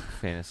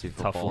fantasy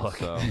football.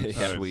 Tough luck.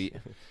 So sweet.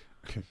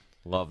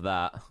 Love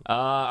that.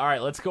 All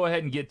right, let's go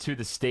ahead and get to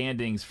the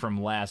standings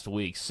from last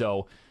week.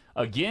 So.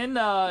 Again,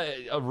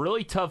 a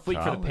really tough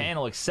week for the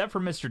panel, except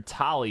for Mr.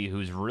 Tali,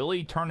 who's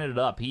really turning it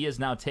up. He has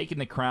now taken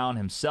the crown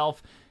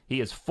himself.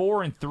 He is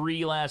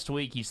 4-3 last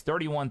week. He's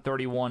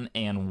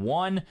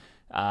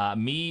 31-31-1.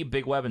 Me,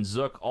 Big Web, and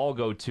Zook all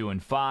go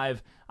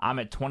 2-5. I'm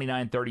at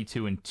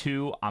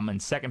 29-32-2. I'm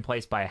in second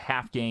place by a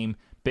half game.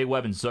 Big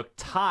Web and Zook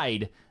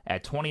tied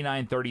at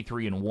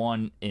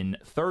 29-33-1 in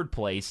third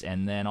place,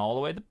 and then all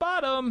the way at the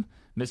bottom,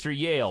 Mr.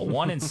 Yale,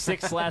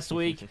 1-6 last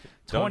week,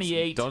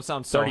 28. Don't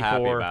sound so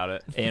happy about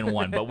it. and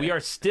 1. But we are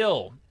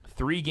still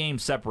 3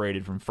 games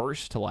separated from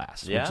first to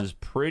last, which is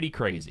pretty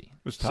crazy.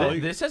 So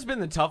this has been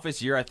the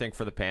toughest year, I think,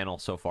 for the panel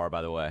so far.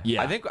 By the way,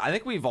 yeah, I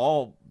think we've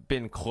all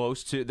been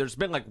close to. There's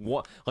been like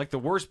the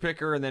worst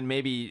picker, and then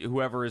maybe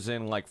whoever is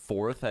in like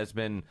fourth has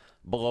been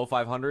below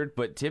 500.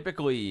 But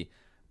typically,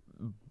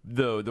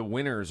 the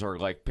winners are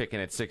like picking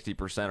at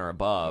 60% or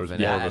above, There's and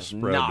more that of a has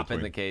spread not between-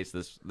 been the case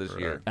this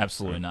year.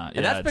 Absolutely not.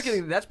 And Yeah,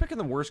 that's picking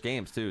the worst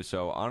games too.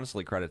 So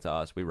honestly, credit to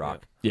us. We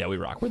rock. yeah, we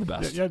rock. We're the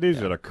best. Yeah,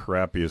 these are the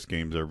crappiest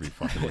games every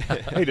fucking week.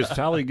 Hey, does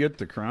Tally get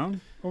the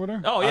crown over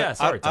there? Oh yeah,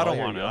 sorry. I Tally, don't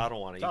here want you it. go. I don't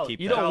want it. You keep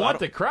You that. don't I want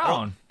the I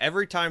crown.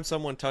 Every time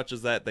someone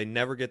touches that, they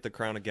never get the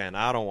crown again.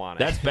 I don't want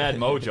it. That's bad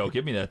mojo.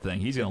 Give me that thing.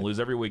 He's gonna lose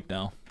every week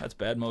now. That's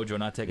bad mojo.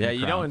 Not taking. Yeah, the you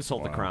crown. don't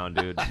insult the crown,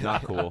 dude.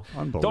 Not cool.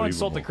 Unbelievable. Don't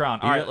insult the crown.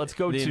 All right, let's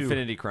go the to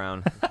Infinity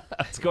Crown.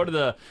 let's go to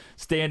the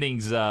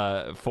standings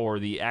for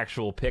the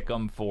actual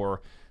pick'em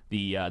for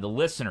the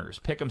listeners.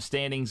 Pick'em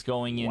standings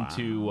going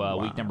into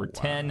week number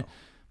 10.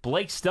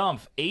 Blake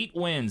Stumpf, 8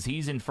 wins.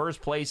 He's in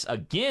first place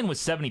again with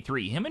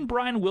 73. Him and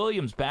Brian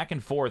Williams back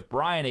and forth.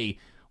 Brian, a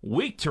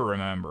week to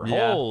remember.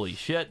 Yeah. Holy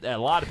shit. A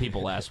lot of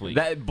people last week.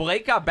 That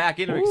Blake got back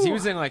into it because he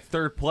was in like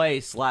third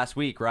place last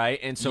week, right?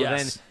 And so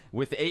Yes. then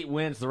with 8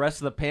 wins, the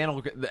rest of the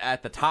panel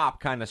at the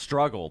top kind of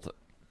struggled.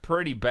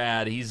 Pretty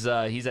bad. He's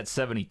at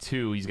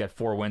 72. He's got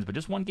 4 wins, but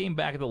just 1 game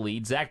back of the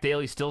lead. Zach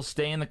Daly still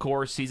staying the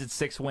course. He's at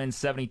 6 wins,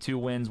 72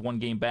 wins, 1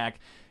 game back.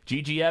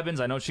 Gigi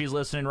Evans, I know she's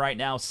listening right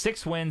now.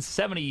 6 wins,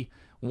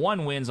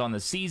 71 wins on the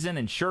season.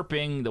 And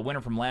Sherping, the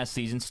winner from last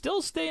season,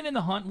 still staying in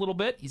the hunt a little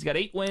bit. He's got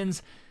 8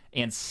 wins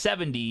and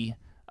 70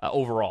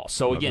 overall.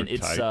 So again, Another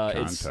it's tight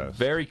it's contest.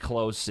 very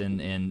close,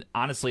 and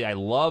honestly, I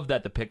love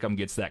that the pick'em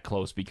gets that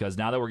close because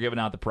now that we're giving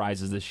out the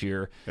prizes this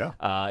year,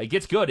 it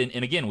gets good.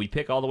 And again, we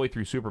pick all the way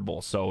through Super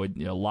Bowl, so a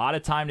lot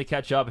of time to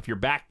catch up. If you're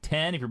back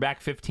 10, if you're back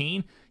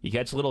 15, you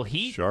catch a little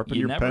heat. Sharpen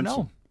you your never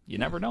pencil. know. You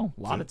never know.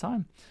 A lot of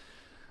time.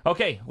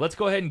 Okay, let's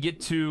go ahead and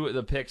get to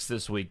the picks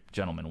this week,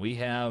 gentlemen. We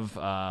have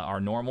our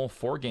normal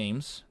 4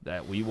 games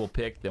that we will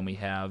pick. Then we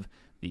have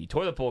the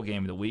Toilet Bowl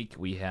game of the week.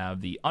 We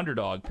have the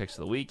Underdog picks of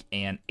the week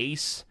and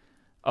Ace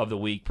of the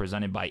week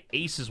presented by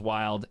Aces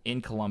Wild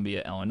in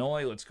Columbia,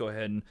 Illinois. Let's go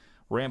ahead and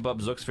ramp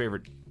up Zook's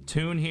favorite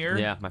tune here.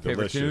 Yeah, my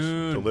favorite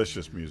tune.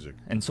 Delicious music.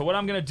 And so what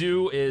I'm going to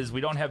do is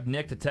we don't have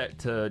Nick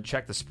to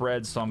check the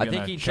spreads, so I'm I going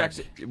to think he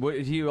checks.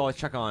 He always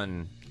check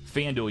on.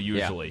 FanDuel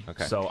usually. Yeah,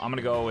 okay. So I'm going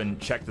to go and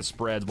check the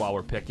spreads while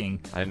we're picking.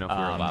 I didn't know if we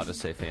were allowed to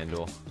say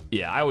FanDuel.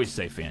 Yeah, I always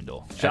say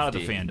FanDuel. Shout out to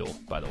FD.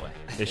 FanDuel, by the way.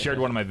 They shared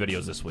one of my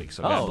videos this week,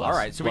 so God bless. All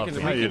right. So Love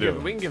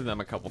FanDuel. we can give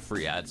them a couple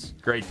free ads.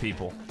 Great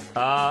people.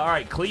 All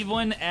right,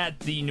 Cleveland at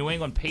the New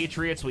England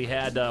Patriots. We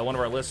had one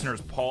of our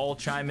listeners, Paul,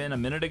 chime in a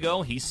minute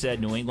ago. He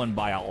said New England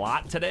by a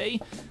lot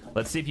today.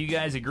 Let's see if you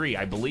guys agree.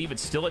 I believe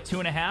it's still at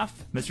 2.5.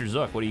 Mr.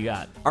 Zook, what do you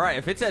got? All right.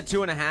 If it's at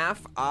 2.5,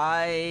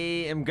 I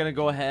am gonna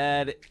go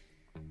ahead.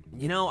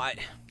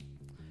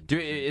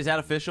 Is that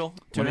official?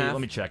 2.5.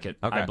 Let me check it.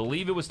 Okay. I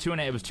believe it was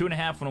 2.5. It was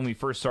 2.5 when we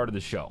first started the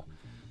show.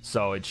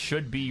 So it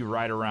should be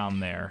right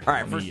around there. All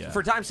right, Let me,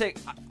 for time's sake,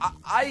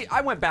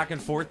 I went back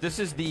and forth. This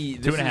is the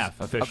 2.5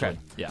 officially. Okay.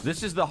 Yeah.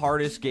 This is the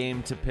hardest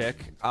game to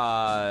pick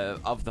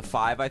of the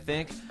 5. I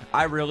think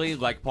I really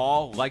like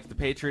Paul, liked the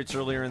Patriots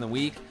earlier in the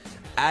week.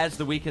 As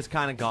the week has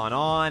kind of gone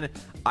on,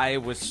 I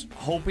was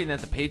hoping that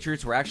the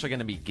Patriots were actually going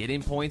to be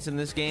getting points in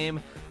this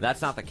game.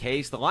 That's not the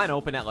case. The line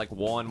opened at like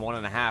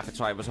 1.5, and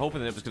so I was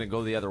hoping that it was going to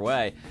go the other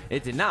way.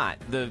 It did not.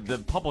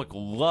 The public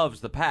loves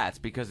the Pats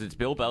because it's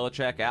Bill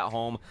Belichick at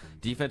home.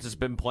 Defense has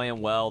been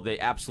playing well. They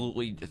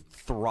absolutely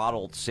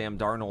throttled Sam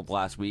Darnold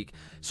last week.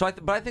 So,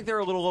 but I think they're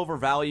a little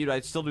overvalued.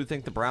 I still do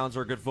think the Browns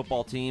are a good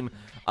football team.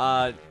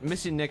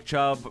 Missing Nick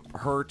Chubb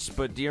hurts,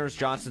 but Dearness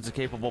Johnson's a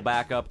capable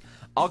backup.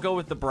 I'll go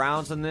with the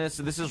Browns in this.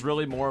 This is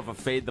really more of a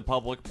fade the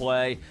public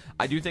play.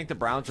 I do think the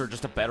Browns are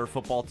just a better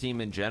football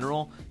team in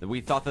general. We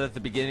thought that at the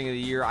beginning of the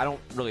year. I don't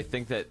really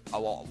think that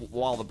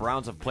while the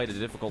Browns have played a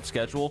difficult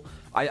schedule,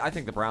 I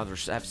think the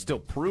Browns have still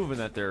proven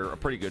that they're a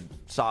pretty good,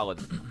 solid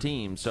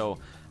team. So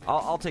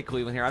I'll take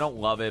Cleveland here. I don't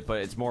love it,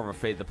 but it's more of a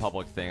fade the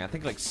public thing. I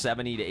think like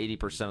 70 to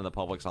 80% of the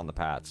public's on the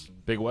Pats.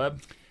 Big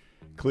Web?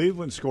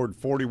 Cleveland scored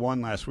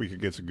 41 last week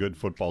against a good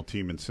football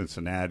team in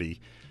Cincinnati.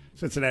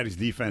 Cincinnati's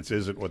defense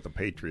isn't what the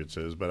Patriots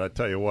is, but I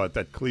tell you what,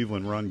 that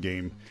Cleveland run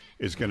game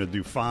is going to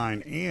do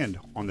fine. And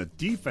on the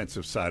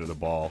defensive side of the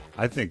ball,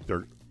 I think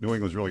New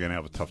England's really going to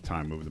have a tough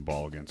time moving the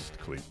ball against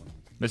Cleveland.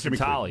 Mr.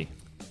 Tolley.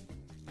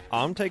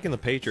 I'm taking the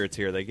Patriots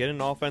here. They get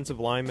an offensive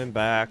lineman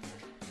back.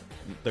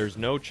 There's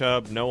no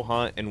Chubb, no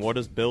Hunt, and what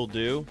does Bill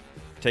do?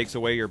 Takes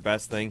away your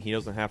best thing. He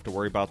doesn't have to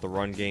worry about the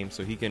run game,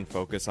 so he can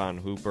focus on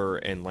Hooper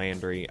and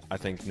Landry. I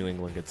think New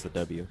England gets the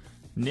W.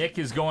 Nick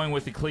is going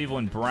with the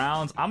Cleveland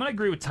Browns. I'm going to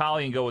agree with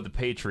Tolley and go with the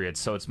Patriots.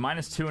 So it's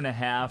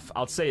 -2.5.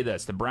 I'll say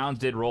this. The Browns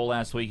did roll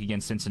last week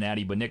against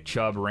Cincinnati, but Nick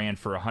Chubb ran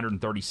for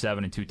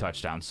 137 and 2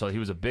 touchdowns. So he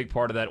was a big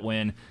part of that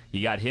win.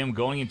 You got him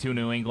going into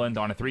New England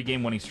on a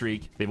 3-game winning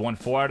streak. They've won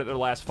 4 out of their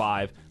last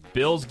 5.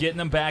 Bill's getting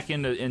them back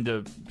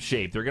into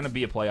shape. They're going to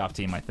be a playoff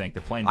team, I think.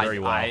 They're playing very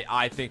well.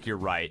 I think you're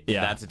right.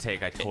 Yeah. That's a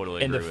take I totally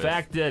agree and the with.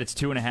 fact that it's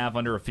 2.5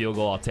 under a field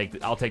goal,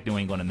 I'll take New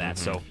England in that.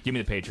 So give me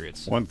the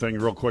Patriots. One thing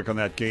real quick on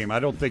that game, I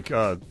don't think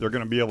they're going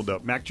to be able to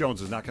 – Mac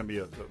Jones is not going to be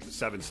a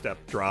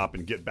 7-step drop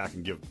and get back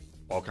and give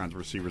all kinds of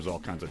receivers all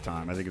kinds of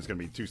time. I think it's going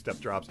to be 2-step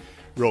drops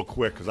real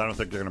quick because I don't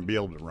think they're going to be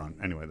able to run.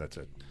 Anyway, that's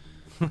it.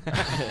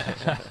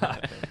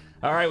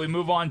 All right, we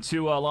move on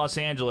to Los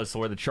Angeles,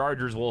 where the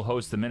Chargers will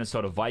host the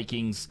Minnesota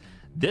Vikings.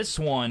 This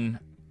one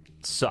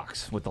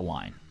sucks with the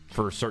line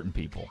for certain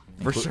people.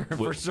 For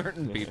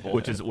certain people.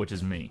 Which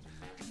is me.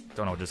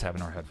 Don't know what just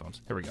happened to our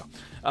headphones. Here we go.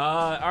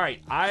 All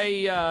right,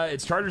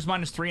 it's Chargers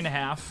minus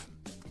 3.5.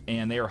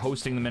 And they are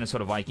hosting the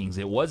Minnesota Vikings.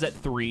 It was at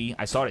 3.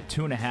 I saw it at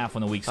 2.5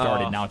 when the week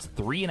started. Now it's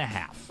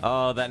 3.5.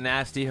 Oh, that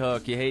nasty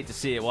hook. You hate to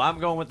see it. Well, I'm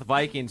going with the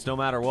Vikings no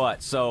matter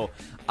what. So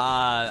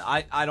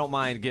I don't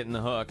mind getting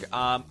the hook.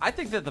 I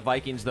think that the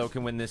Vikings, though,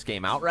 can win this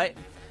game outright.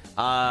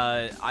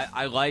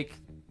 I like,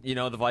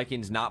 the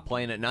Vikings not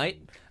playing at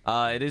night.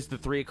 It is the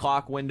 3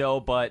 o'clock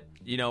window, but,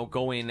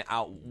 going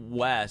out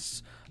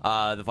west,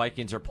 the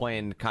Vikings are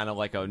playing kind of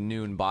like a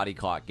noon body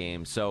clock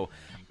game. So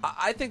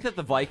I think that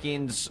the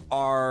Vikings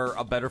are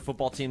a better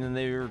football team than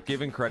they're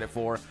given credit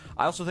for.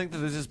 I also think that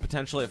this is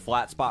potentially a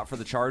flat spot for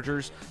the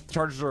Chargers. The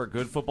Chargers are a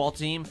good football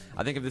team.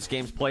 I think if this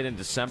game's played in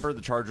December,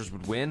 the Chargers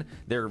would win.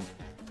 They're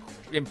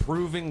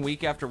improving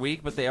week after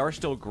week, but they are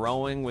still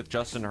growing with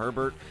Justin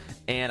Herbert,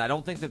 and I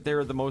don't think that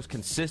they're the most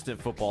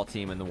consistent football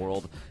team in the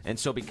world. And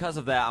so because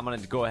of that, I'm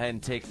going to go ahead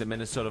and take the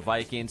Minnesota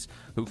Vikings,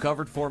 who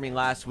covered for me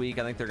last week.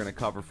 I think they're going to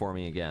cover for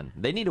me again.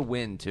 They need a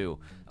win, too.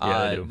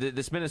 Yeah, they do.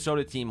 This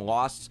Minnesota team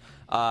lost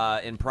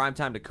in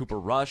primetime to Cooper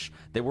Rush.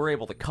 They were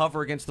able to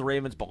cover against the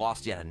Ravens, but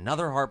lost yet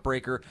another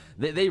heartbreaker.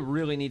 They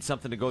really need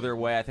something to go their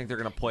way. I think they're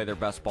going to play their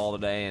best ball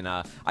today, and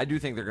I do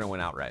think they're going to win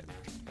outright.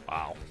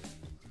 Wow.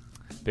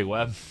 Big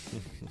Web.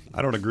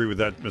 I don't agree with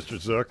that, Mr.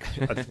 Zook.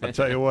 I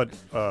tell you what,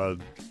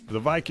 the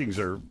Vikings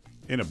are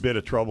in a bit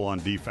of trouble on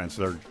defense.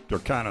 They're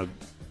kind of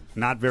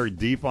not very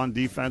deep on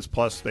defense.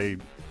 Plus, they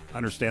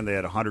understand they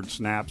had 100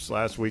 snaps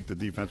last week. The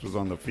defense was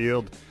on the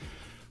field.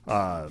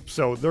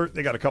 So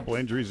they got a couple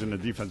injuries in the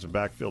defensive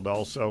backfield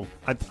also.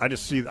 I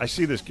see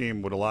this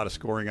game with a lot of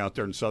scoring out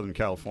there in Southern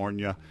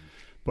California.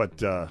 But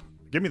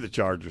give me the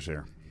Chargers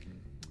here.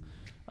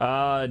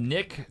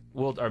 Nick,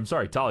 I'm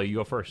sorry, Tali, you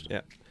go first.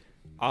 Yeah.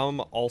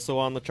 I'm also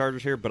on the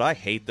Chargers here, but I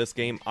hate this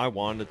game. I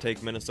wanted to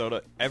take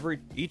Minnesota.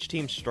 Each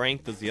team's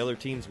strength is the other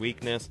team's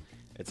weakness.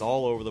 It's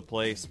all over the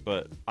place,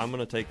 but I'm going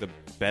to take the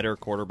better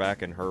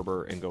quarterback in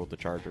Herbert and go with the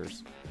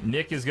Chargers.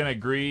 Nick is going to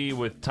agree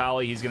with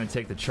Tali. He's going to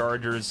take the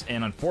Chargers,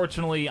 and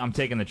unfortunately, I'm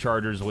taking the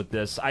Chargers with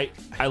this. I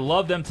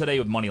love them today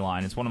with money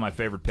line. It's one of my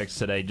favorite picks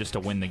today just to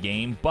win the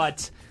game,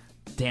 but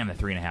damn, the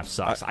 3.5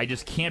 sucks. I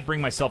just can't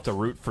bring myself to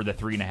root for the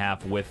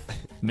 3.5 with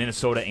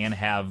Minnesota and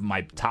have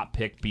my top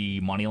pick be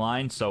money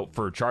line. So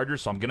for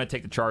Chargers, so I'm going to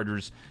take the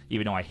Chargers,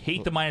 even though I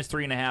hate the minus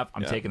 3.5.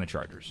 I'm taking the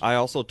Chargers. I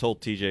also told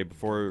TJ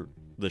before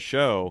the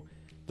show,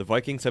 the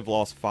Vikings have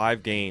lost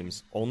 5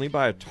 games, only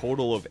by a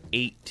total of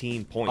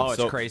 18 points.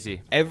 Oh, it's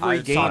crazy.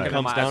 Every game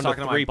comes down to 3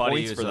 points for them. I was talking to my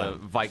buddy who's a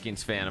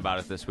Vikings fan about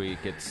it this week.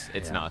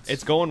 It's nuts.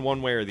 It's going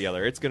one way or the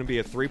other. It's going to be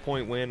a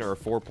 3-point win or a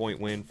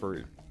 4-point win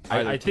for.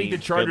 I think the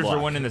Chargers are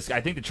winning this. I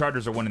think the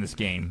Chargers are winning this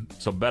game.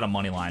 So bet a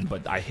money line,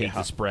 but I hate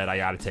the spread. I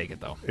got to take it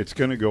though. It's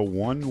going to go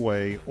one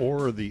way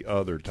or the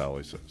other.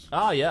 Tally says.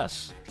 Ah,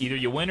 yes. Either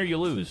you win or you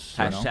lose.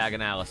 Hashtag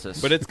analysis.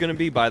 But it's going to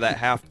be by that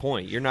half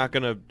point. You're not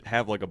going to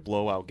have like a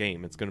blowout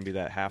game. It's going to be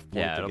that half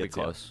point. Yeah, it'll be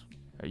close.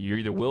 You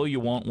either will, or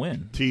you won't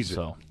win. Tease it.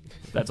 So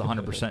that's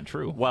 100%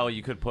 true. Well,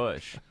 you could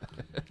push.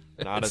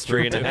 Not a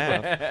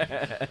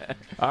 3.5.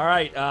 All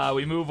right,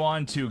 we move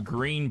on to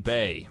Green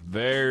Bay.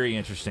 Very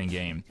interesting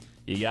game.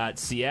 You got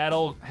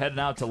Seattle heading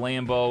out to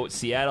Lambeau.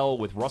 Seattle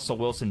with Russell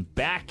Wilson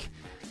back.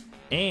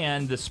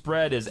 And the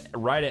spread is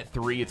right at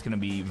 3. It's going to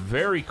be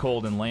very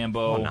cold in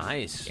Lambeau. Oh,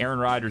 nice. Aaron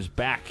Rodgers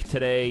back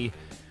today. I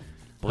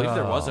believe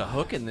there was a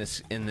hook in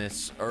this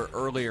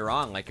earlier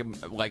on, like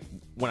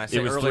when I say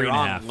earlier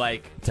on,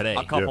 like today,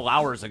 a couple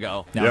hours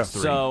ago. Now it's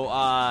 3.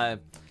 So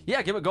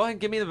go ahead and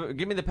give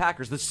me the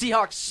Packers. The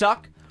Seahawks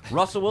suck.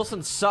 Russell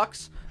Wilson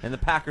sucks, and the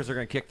Packers are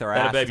going to kick their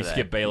ass. That a baby, today.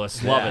 Skip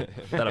Bayless. Love it.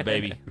 That a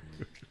baby.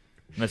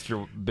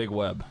 Mr. Big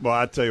Web. Well,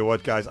 I tell you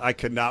what, guys, I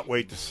cannot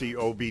wait to see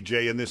OBJ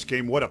in this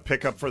game. What a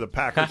pickup for the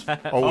Packers.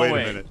 Oh, wait a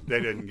minute. They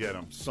didn't get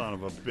him. Son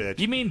of a bitch.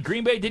 You mean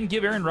Green Bay didn't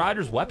give Aaron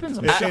Rodgers weapons?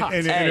 I'm shocked.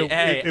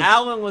 Hey,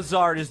 Alan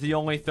Lazard is the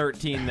only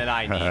 13 that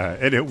I need.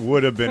 And it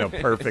would have been a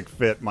perfect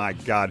fit, my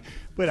God.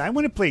 But I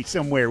want to play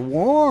somewhere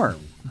warm.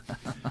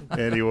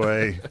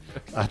 Anyway,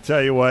 I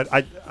tell you what,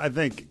 I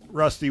think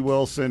Rusty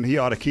Wilson, he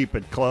ought to keep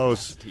it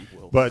close,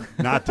 but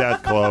not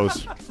that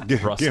close.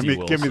 Give me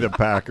the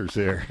Packers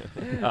here.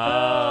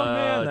 Oh,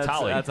 man,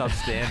 that's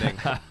outstanding.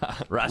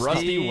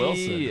 Rusty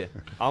Wilson.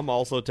 I'm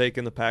also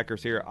taking the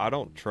Packers here. I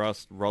don't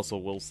trust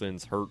Russell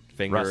Wilson's hurt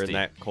finger in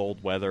that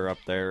cold weather up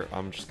there.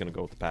 I'm just going to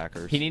go with the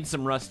Packers. He needs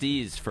some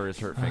Rusties for his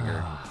hurt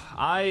finger.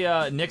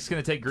 Nick's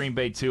going to take Green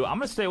Bay, too. I'm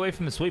going to stay away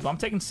from the sweep. I'm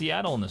taking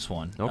Seattle in this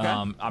one. Okay.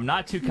 I'm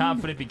not too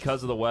confident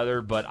because of the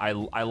weather, but I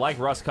like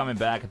Russ coming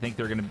back. I think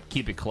they're going to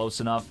keep it close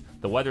enough.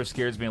 The weather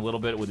scares me a little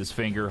bit with his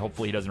finger.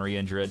 Hopefully he doesn't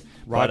re-injure it.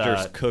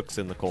 Rodgers cooks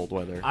in the cold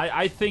weather.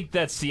 I think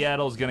that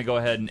Seattle's going to go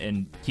ahead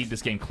and keep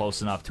this game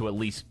close enough to at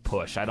least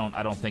push. I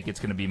don't think it's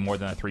going to be more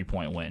than a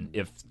 3-point win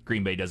if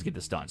Green Bay does get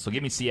this done. So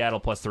give me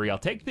Seattle plus 3. I'll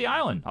take the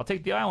Island. I'll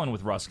take the Island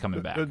with Russ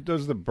coming back.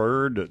 Does the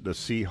bird, the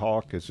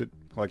Seahawk, is it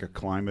Like a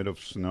climate of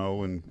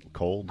snow and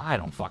cold? I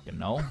don't fucking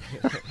know.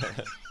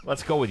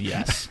 Let's go with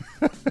yes.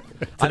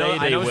 I know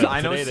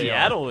Today they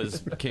Seattle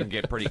can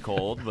get pretty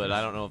cold, but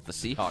I don't know if the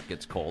Seahawk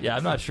gets cold. Yeah,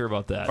 I'm not sure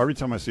about that. Every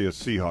time I see a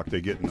Seahawk, they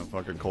get in the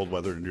fucking cold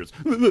weather and just...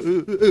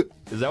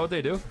 Is that what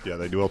they do? Yeah,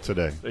 they do well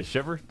today. They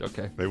shiver?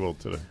 Okay. They will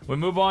today. We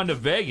move on to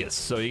Vegas.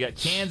 So you got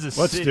Kansas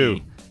Let's City.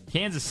 do.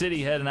 Kansas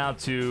City heading out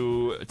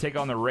to take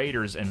on the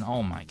Raiders, and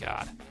oh my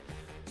God.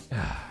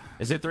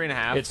 Is it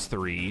 3.5? It's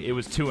 3. It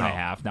was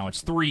 2.5. Now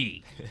it's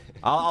 3.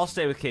 I'll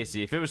stay with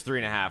KC. If it was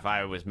 3.5,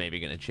 I was maybe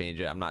going to change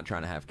it. I'm not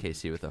trying to have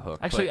KC with a hook.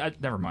 Actually,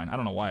 never mind. I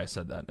don't know why I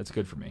said that. It's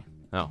good for me.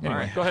 Oh, Anyway, all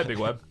right. go ahead, Big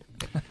Web.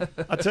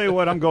 I'll tell you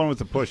what, I'm going with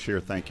the push here.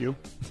 Thank you.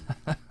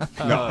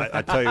 No,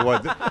 I tell you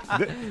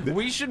what.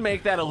 We should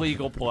make that a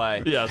legal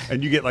play. Yes.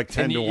 And you get like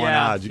 10 to 1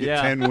 odds. You get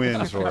 10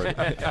 wins for it.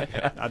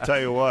 I'll tell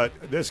you what,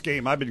 this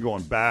game, I've been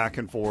going back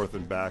and forth,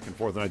 and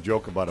I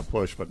joke about a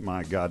push, but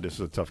my God, this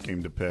is a tough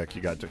game to pick.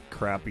 You got the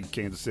crappy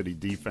Kansas City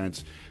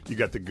defense. You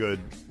got the good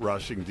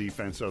rushing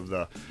defense of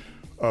the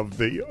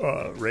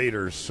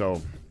Raiders.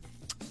 So,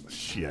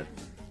 shit.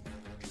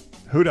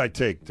 Who'd I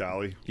take,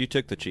 Dolly? You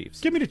took the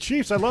Chiefs. Give me the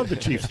Chiefs. I love the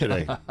Chiefs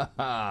today.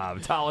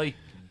 Tolly.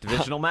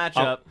 Divisional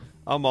matchup.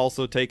 I'm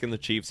also taking the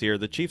Chiefs here.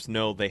 The Chiefs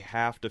know they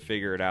have to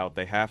figure it out.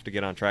 They have to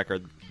get on track, or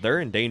they're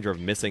in danger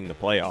of missing the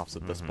playoffs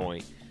at this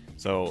point.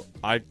 So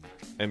I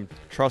am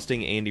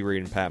trusting Andy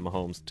Reid and Pat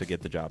Mahomes to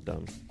get the job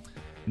done.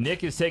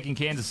 Nick is taking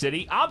Kansas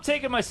City. I'm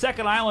taking my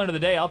second island of the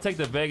day. I'll take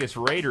the Vegas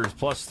Raiders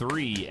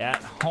 +3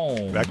 at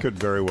home. That could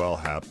very well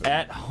happen.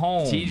 At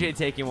home. TJ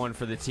taking one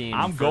for the team.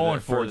 I'm going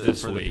for it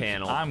this for week. the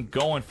panel. I'm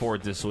going for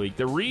it this week.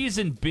 The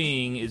reason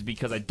being is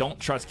because I don't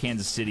trust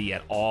Kansas City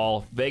at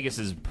all. Vegas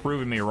has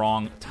proven me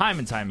wrong time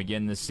and time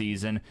again this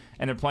season,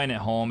 and they're playing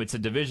at home. It's a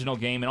divisional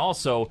game, and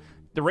also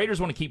the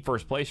Raiders want to keep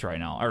first place right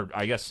now, or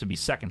I guess to be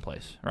second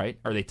place, right?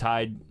 Are they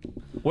tied?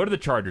 What are the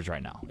Chargers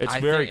right now? It's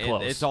very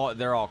close.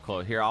 They're all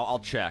close. Here, I'll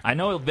check. I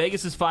know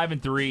Vegas is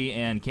 5-3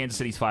 and Kansas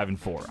City's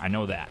 5-4. I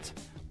know that,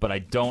 but I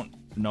don't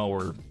know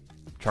where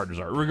Chargers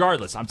are.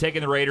 Regardless, I'm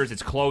taking the Raiders.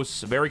 It's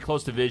close, very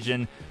close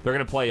division. They're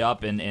going to play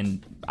up,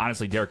 and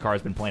honestly, Derek Carr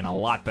has been playing a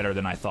lot better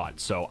than I thought.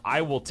 So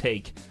I will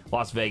take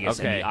Las Vegas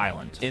and the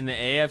island. In the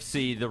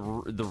AFC,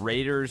 the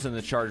Raiders and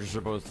the Chargers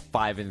are both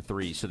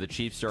 5-3, so the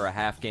Chiefs are a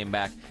half game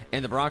back,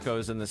 and the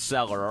Broncos and the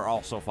Cellar are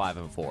also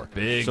 5-4.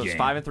 Big so game.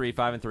 it's 5-3,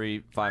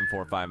 5-3,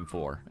 5-4,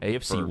 5-4.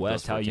 AFC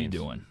West, how you teams.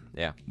 doing?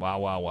 Yeah.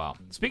 Wow.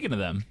 Speaking of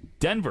them,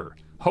 Denver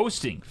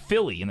hosting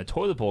Philly in the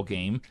toilet bowl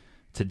game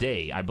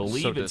today. I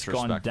believe So it's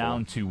gone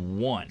down to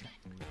 1.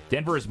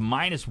 Denver is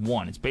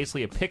 -1. It's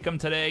basically a pick 'em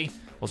today.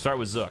 We'll start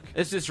with Zook.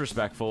 It's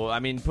disrespectful. I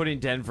mean, putting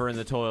Denver in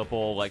the toilet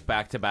bowl like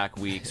back-to-back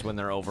weeks when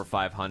they're over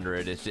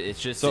 500, it's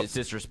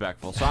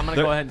disrespectful. So I'm going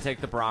to go ahead and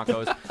take the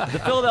Broncos. The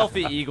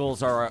Philadelphia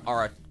Eagles are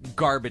a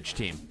garbage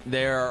team.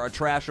 They're a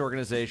trash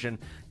organization,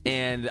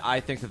 and I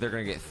think that they're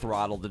going to get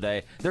throttled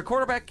today. Their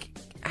quarterback,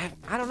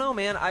 I don't know,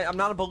 man. I'm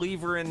not a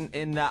believer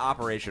in that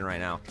operation right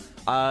now.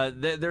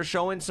 They're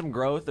showing some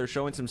growth. They're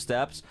showing some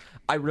steps.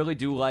 I really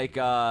do like.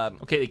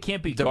 Okay, they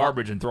can't be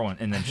garbage and throwing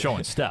and then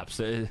showing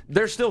steps.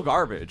 They're still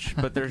garbage,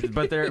 but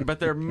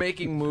they're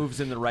making moves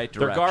in the right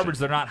direction. They're garbage.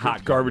 They're not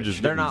hot Garbage is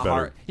They're getting not better.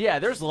 hard. Yeah,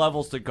 there's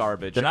levels to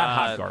garbage. They're not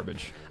hot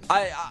garbage.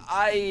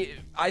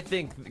 I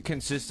think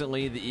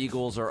consistently the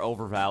Eagles are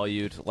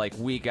overvalued, like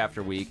week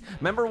after week.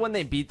 Remember when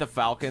they beat the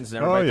Falcons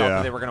and everybody thought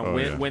that they were going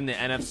to win the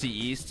NFC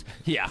East?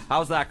 Yeah,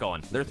 how's that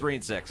going? They're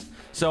 3-6.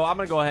 So I'm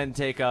going to go ahead and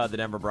take the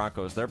Denver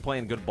Broncos. They're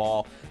playing good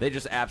ball. They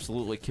just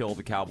absolutely killed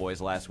the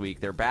Cowboys last week.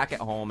 They're back at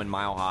home in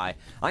Mile High.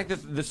 I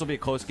think that this will be a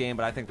close game,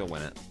 but I think they'll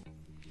win it.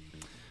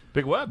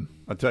 Big Web.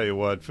 I'll tell you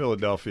what,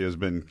 Philadelphia has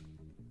been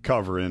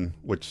covering,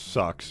 which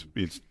sucks.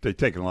 They've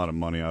taken a lot of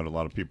money out of a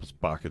lot of people's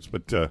pockets.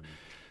 But,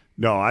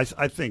 no, I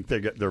think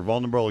they're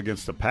vulnerable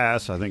against the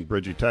pass. I think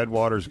Bridgie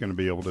Tidewater is going to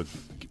be able to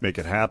make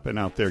it happen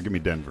out there. Give me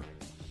Denver.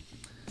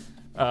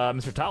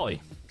 Mr.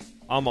 Tolley.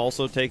 I'm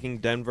also taking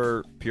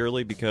Denver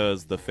purely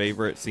because the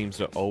favorite seems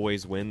to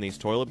always win these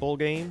toilet bowl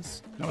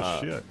games. No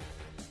shit.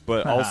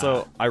 But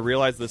also, I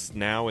realize this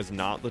now is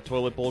not the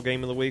toilet bowl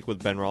game of the week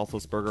with Ben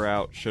Roethlisberger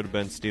out. Should have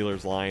been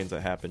Steelers-Lions.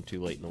 That happened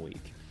too late in the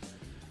week.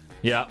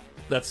 Yeah,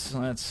 that's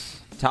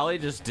Tally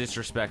just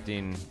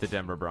disrespecting the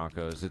Denver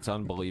Broncos. It's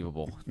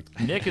unbelievable.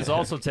 Nick is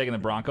also taking the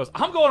Broncos.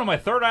 I'm going to my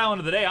third island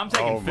of the day. I'm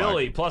taking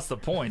Philly plus the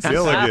points. This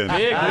is a Gilligan.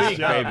 big Nice week,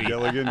 job, baby.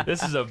 Gilligan.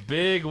 This is a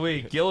big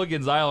week.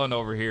 Gilligan's Island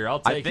over here. I'll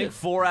take I think it.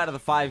 4 out of the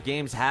 5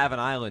 games have an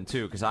island,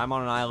 too, because I'm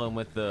on an island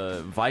with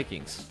the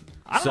Vikings.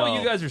 I don't know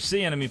what you guys are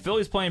seeing. I mean,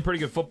 Philly's playing pretty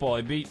good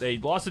football. They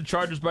lost the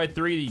Chargers by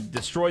 3. They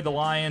destroyed the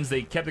Lions.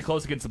 They kept it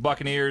close against the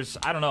Buccaneers.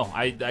 I don't know.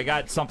 I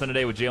got something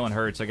today with Jalen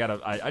Hurts.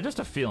 I just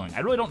a feeling. I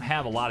really don't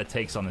have a lot of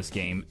takes on this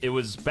game. It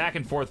was back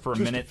and forth for a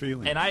minute.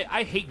 Feeling. And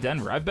I hate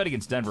Denver. I've bet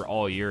against Denver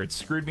all year. It's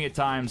screwed me at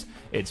times.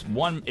 It's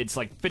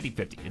like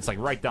 50-50. It's like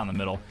right down the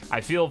middle.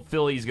 I feel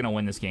Philly's going to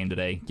win this game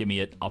today. Give me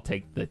it. I'll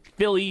take the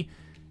Philly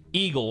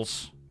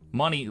Eagles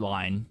money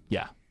line.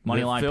 Yeah.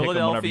 Money line, pick them,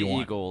 whatever you Philadelphia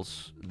want.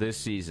 Eagles this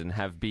season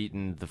have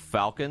beaten the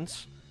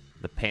Falcons,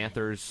 the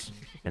Panthers,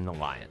 and the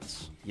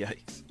Lions.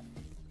 Yikes.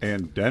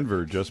 And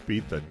Denver just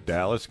beat the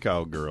Dallas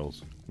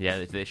Cowgirls.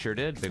 Yeah, they sure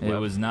did. Big It Web.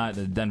 was not.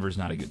 Denver's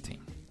not a good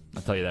team.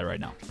 I'll tell you that right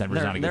now.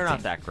 Denver's not a good They're team.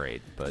 not that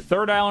great, but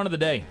Third island of the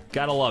day.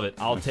 Gotta love it.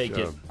 I'll Nice take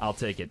job. it. I'll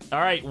take it. All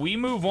right, we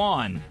move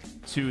on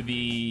to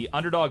the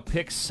underdog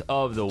picks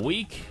of the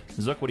week.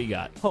 Zook, what do you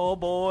got? oh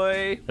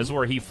boy. This is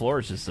where he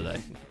flourishes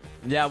today.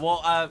 Yeah,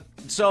 well,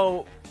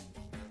 so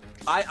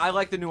I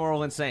like the New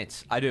Orleans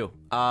Saints. I do.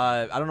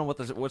 I don't know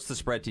what's the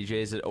spread, TJ.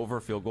 Is it over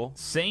a field goal?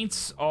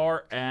 Saints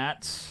are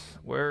at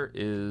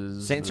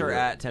Saints are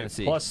at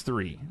Tennessee.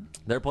 +3.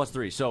 They're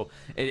 +3. So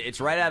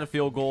it's right at a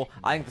field goal.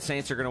 I think the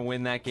Saints are going to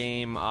win that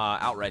game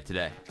outright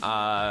today.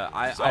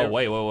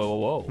 Wait.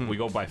 Whoa. We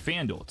go by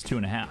FanDuel. It's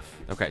 2.5.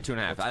 Okay,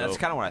 2.5. That's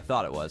kind of what I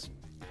thought it was.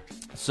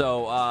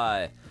 So,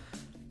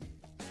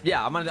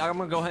 yeah, I'm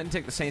gonna go ahead and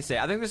take the Saints today.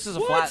 I think this is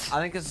a flat.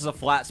 I think this is a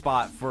flat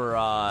spot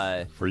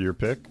for your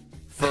pick.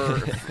 For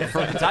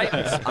the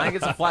Titans. I think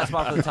it's a flat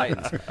spot for the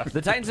Titans. The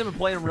Titans have been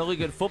playing really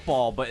good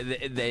football, but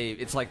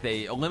it's like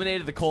they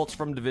eliminated the Colts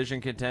from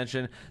division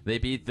contention. They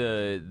beat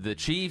the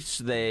Chiefs.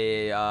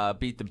 They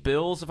beat the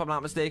Bills, if I'm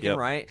not mistaken, Yep.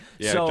 right?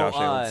 Yeah, so, Josh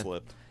Allen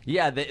slipped.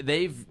 Yeah,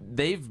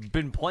 they've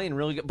been playing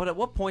really good, but at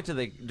what point do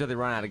they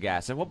run out of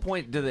gas? At what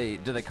point do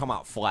they come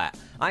out flat?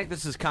 I think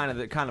this is kind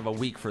of a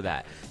week for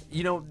that.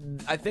 You know,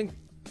 I think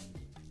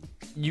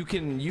you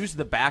can use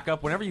the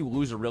backup whenever you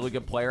lose a really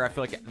good player. I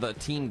feel like the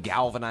team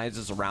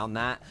galvanizes around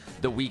that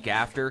the week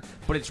after,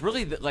 but it's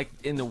really like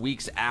in the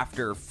weeks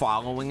after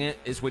following it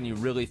is when you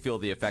really feel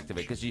the effect of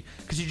it because you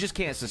just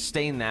can't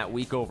sustain that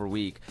week over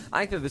week. I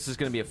think that this is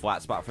going to be a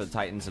flat spot for the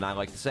Titans, and I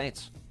like the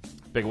Saints.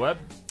 Big Web.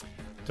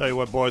 Tell you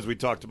what, boys, we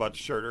talked about the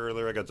shirt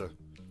earlier. I got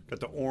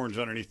the orange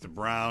underneath the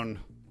brown,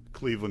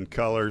 Cleveland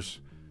colors.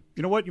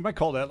 You know what? You might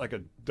call that like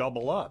a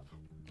double up.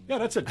 Yeah,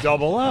 that's a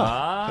double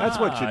up. That's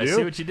what you do. I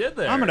see what you did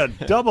there. I'm going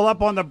to double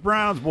up on the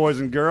Browns, boys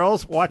and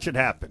girls. Watch it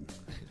happen.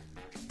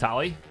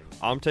 Tolly.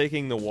 I'm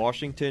taking the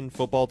Washington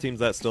football teams.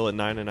 That's still at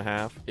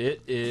 9.5.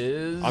 It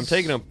is. I'm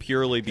taking them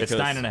purely because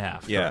It's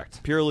 9.5. Yeah,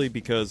 Correct. purely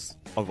because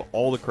of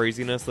all the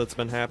craziness that's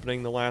been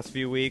happening the last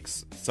few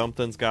weeks.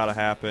 Something's got to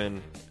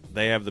happen.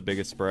 They have the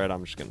biggest spread.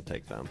 I'm just going to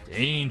take them.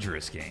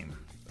 Dangerous game.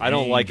 I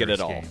don't like it Dangerous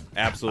at all. game.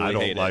 Absolutely I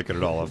don't hate like it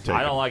at all. I'm taking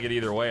I don't like it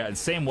either way.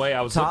 Same way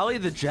I was. Tolly,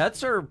 the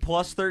Jets are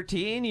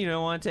 +13. You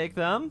don't want to take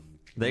them?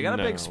 They got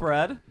a big No.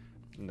 spread.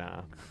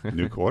 Nah.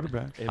 new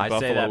quarterback. In I say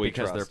Buffalo, that we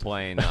because trust. they're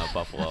playing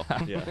Buffalo.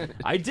 Yeah.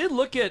 I did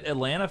look at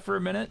Atlanta for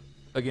a minute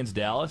against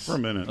Dallas. For a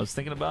minute. I was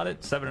thinking about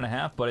it,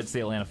 7.5, but it's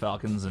the Atlanta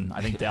Falcons, and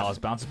I think Dallas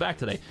bounces back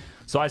today.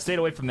 So I stayed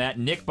away from that.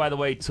 Nick, by the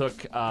way, took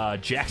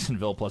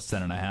Jacksonville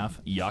 +10.5.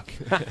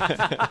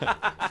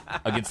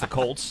 Yuck. Against the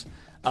Colts.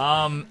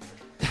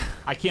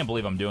 I can't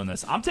believe I'm doing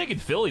this. I'm taking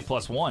Philly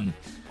 +1.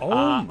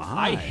 Oh, my.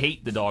 I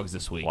hate the dogs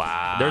this week.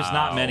 Wow. There's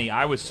not many.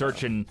 I was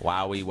searching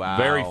Wowie wow.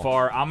 very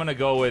far. I'm going to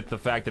go with the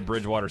fact that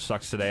Bridgewater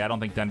sucks today. I don't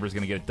think Denver's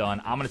going to get it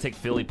done. I'm going to take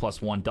Philly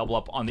 +1, double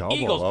up on the Double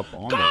Eagles. up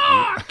on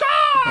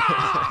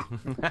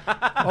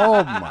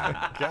Oh,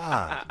 my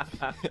God.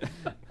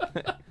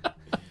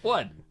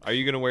 What? Are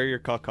you going to wear your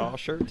caca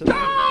shirt today?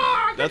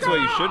 That's what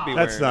you should be wearing.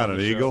 That's not on an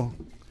the show. eagle.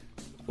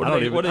 What do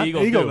the Eagles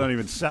Eagle do? don't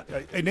even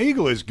an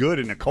eagle is good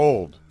in the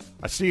cold.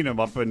 I seen him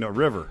up in the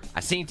river.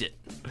 I seen it.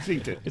 Seen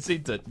it. It's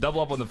to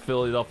double up on the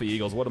Philadelphia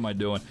Eagles. What am I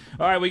doing?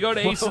 All right, we go to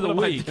Ace of the What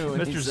am I Week,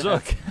 doing, he Mr. says.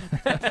 Zook.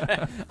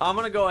 I'm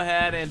gonna go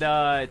ahead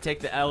and take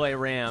the LA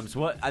Rams.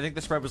 What I think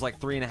the spread was like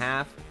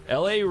 3.5.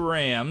 L.A.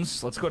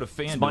 Rams. Let's go to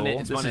FanDuel.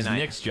 It's This Monday is night.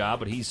 Nick's job,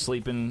 but he's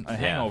sleeping a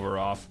hangover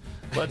off.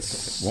 Let's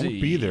see. Won't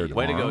be there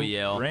Way to go, tomorrow.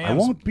 Yale. Rams I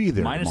won't be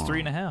there minus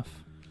tomorrow. 3.5.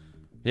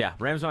 Yeah,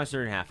 Rams minus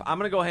 3.5. I'm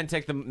gonna go ahead and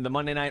take the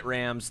Monday night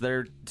Rams.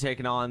 They're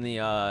taking on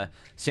the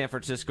San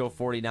Francisco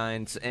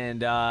 49ers,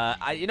 and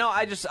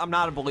I'm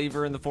not a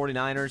believer in the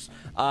 49ers.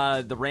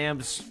 The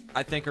Rams,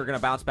 I think, are gonna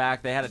bounce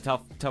back. They had a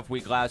tough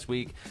week last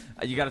week.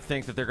 You got to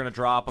think that they're gonna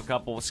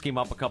scheme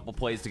up a couple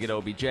plays to get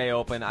OBJ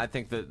open. I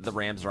think that the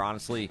Rams are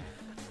honestly.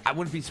 I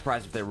wouldn't be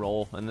surprised if they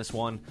roll in this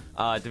one.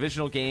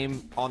 Divisional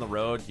game on the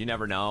road. You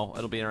never know.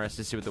 It'll be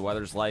interesting to see what the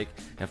weather's like.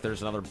 If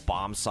there's another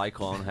bomb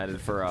cyclone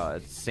headed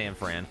for San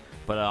Fran.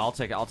 But I'll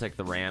take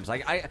the Rams.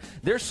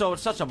 They're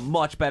such a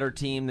much better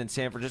team than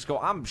San Francisco.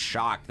 I'm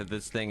shocked that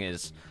this thing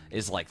is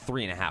like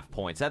 3.5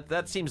 points.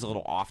 That seems a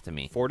little off to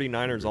me.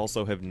 49ers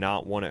also have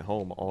not won at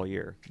home all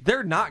year.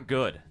 They're not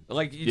good.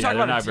 Like you Yeah, talk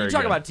they're about not very you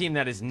talk good. about a team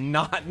that is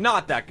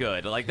not that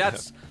good. Like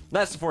that's the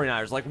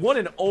 49ers. Like what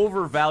an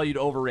overvalued,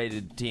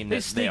 overrated team They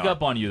that sneak are.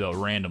 up on you, though,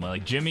 randomly.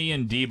 Like Jimmy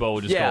and Debo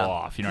will just go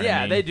off. You know what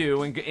I mean? they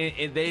do, and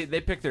they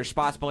pick their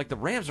spots. But like the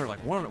Rams are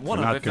like one of,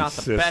 not if not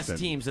the best consistent.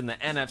 teams in the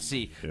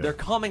NFC. Yeah. They're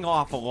coming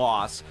off a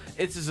loss.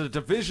 This is a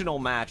divisional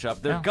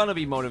matchup. They're Yeah. gonna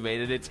be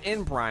motivated. It's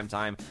in prime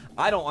time.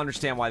 I don't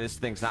understand why this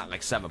thing's not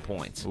like 7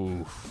 points.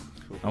 Oof.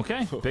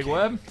 Okay, Big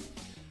Web.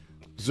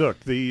 Zook,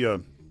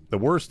 the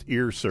worst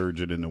ear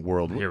surgeon in the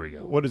world. Here we go.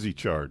 What does he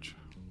charge?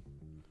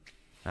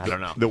 I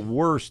don't know. The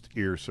worst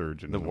ear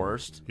surgeon. The in world.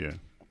 worst? Yeah.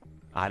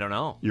 I don't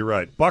know. You're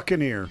right.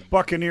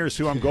 Buccaneers,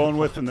 who I'm going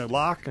with in the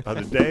lock of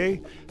the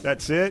day.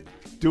 That's it.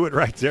 Do it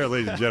right there,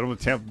 ladies and gentlemen.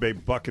 Tampa Bay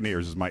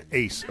Buccaneers is my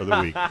ace of the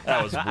week.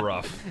 That was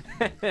rough.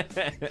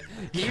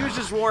 He was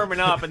just warming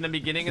up in the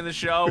beginning of the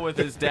show with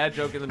his dad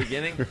joke in the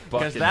beginning,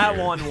 because that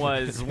one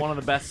was one of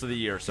the best of the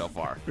year so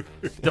far.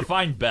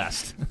 Define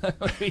best.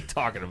 What are you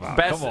talking about?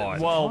 Best, Come on.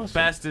 well,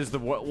 best is the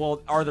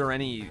well. Are there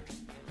any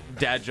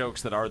dad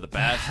jokes that are the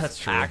best? That's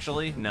true.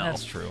 Actually, no.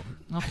 That's true.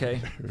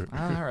 Okay.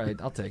 All right.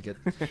 I'll take it.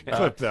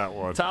 Clip that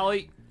one.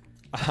 Tolly.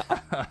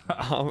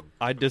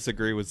 I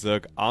disagree with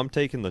Zook. I'm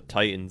taking the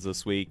Titans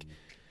this week.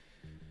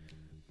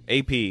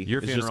 AP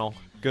Your is funeral.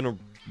 just gonna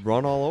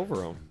run all over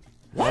them.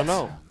 I don't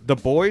know. The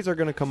boys are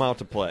gonna come out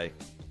to play.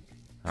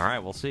 All right,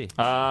 we'll see.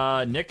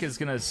 Nick is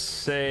going to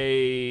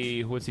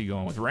say, what's he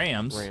going with?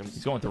 Rams. Rams.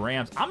 He's going with the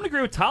Rams. I'm going to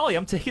agree with Tolly.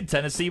 I'm taking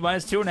Tennessee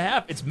minus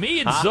 2.5. It's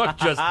me and Zook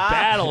just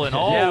battling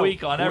all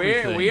week on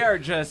everything. We are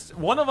just,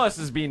 one of us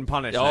is being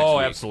punished next Oh,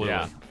 week. absolutely.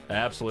 Yeah.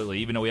 Absolutely.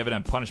 Even though we haven't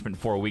had punishment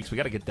in 4 weeks, we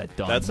got to get that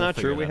done. That's We'll not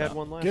figure true. We that had out.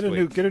 one last Get a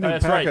week. new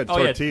That's pack right. of Oh,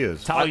 yeah.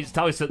 tortillas.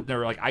 Tolly's sitting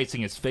there like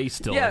icing his face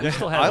still. Yeah. We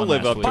still had I one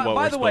live last up week. to what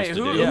By we're the way, supposed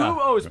who to do. Yeah.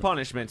 owes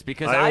punishments?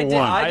 Because I I owe did.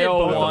 one. I did I owe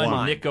both of one.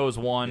 mine. Nick owes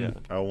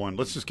one. Oh, one.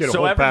 Let's just get a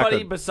So whole pack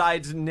everybody of.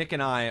 besides Nick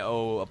and I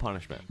owe a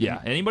punishment.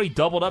 Yeah. Anybody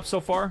doubled up so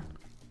far?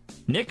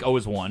 Nick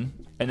owes one,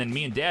 and then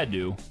me and Dad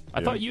do. I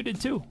Yeah. thought you did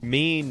too.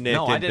 Me, Nick,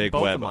 No, I and did Big both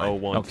of Web mine. owe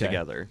one Okay.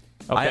 together.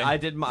 Okay. I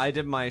did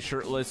my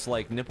shirtless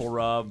like nipple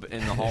rub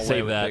in the hallway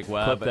Save with that. Big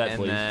Web, Clip that, and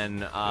please.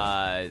 then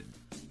I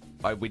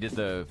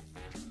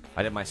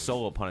did my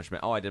solo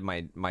punishment. Oh, I did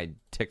my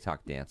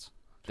TikTok dance.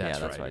 That's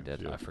That's right. what I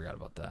did. I forgot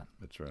about that.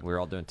 That's right. We were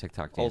all doing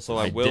TikTok dances.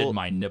 Also, I I will. did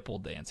my nipple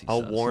dance. He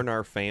I'll says. warn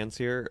our fans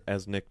here,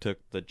 as Nick took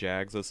the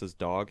Jags as his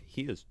dog.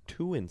 He is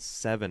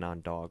 2-7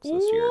 on dogs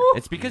this year.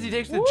 It's because he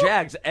takes the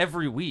Jags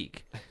every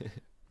week.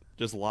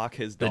 Just lock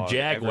his The dog.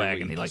 Jag every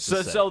wagon. week. He likes So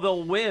to say. so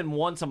they'll win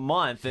once a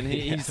month, and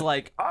he's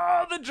like,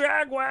 "Oh, the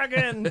Jag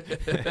wagon."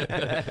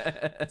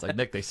 It's like,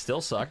 Nick, they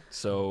still suck.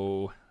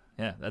 So,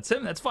 yeah, that's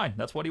him. That's fine.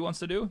 That's what he wants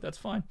to do. That's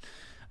fine.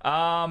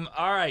 All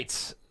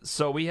right.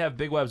 So we have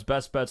Big Web's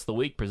Best Bets of the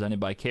Week presented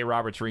by K.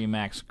 Roberts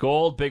Remax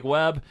Gold. Big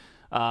Web,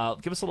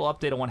 give us a little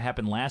update on what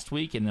happened last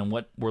week and then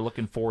what we're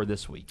looking for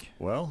this week.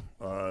 Well,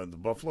 the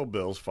Buffalo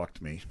Bills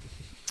fucked me,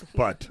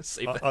 but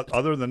Save that.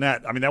 other than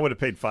that, I mean, that would have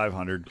paid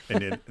 $500,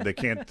 and they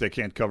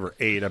can't cover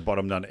 8. I bought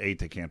them down to 8.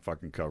 They can't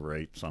fucking cover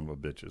 8. Son of a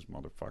bitches,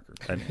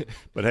 motherfucker.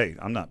 But hey,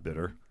 I'm not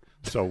bitter,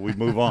 so we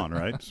move on,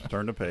 right? So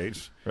turn the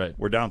page. Right.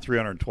 We're down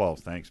 312.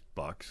 Thanks,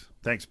 Bucks.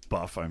 Thanks,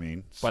 Buff. I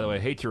mean, By the way, I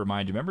hate to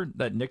remind you, remember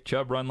that Nick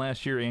Chubb run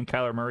last year and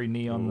Kyler Murray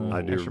knee on the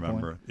I do extra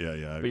remember. point?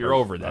 Yeah. But you're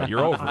over that.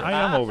 You're over that. I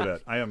am over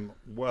that. I am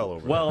well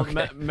over Well,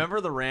 that.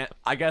 remember the rant?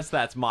 I guess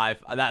that's my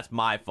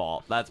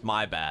fault. That's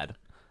my bad.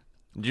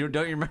 Don't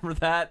you remember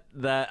that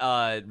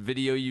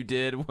video you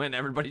did when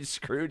everybody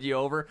screwed you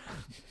over?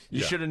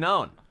 You Yeah. should have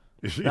known.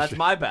 That's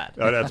my bad.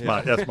 Oh, that's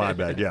my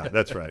bad. Yeah,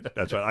 that's right.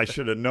 That's right. I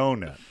should have known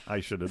that. I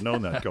should have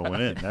known that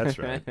going in. That's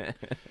right.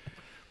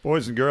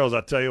 Boys and girls,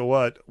 I tell you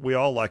what, we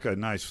all like a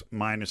nice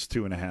minus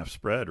 2.5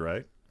 spread,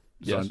 right?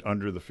 It's Yes.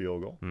 under the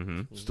field goal.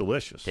 Mm-hmm. It's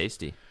delicious.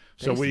 Tasty.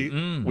 So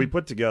we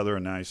put together a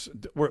nice.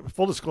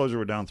 Full disclosure,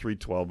 we're down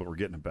 312, but we're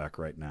getting it back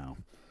right now.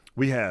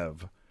 We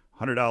have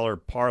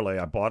 $100 parlay.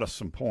 I bought us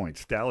some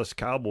points. Dallas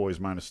Cowboys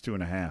minus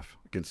 2.5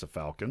 against the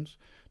Falcons.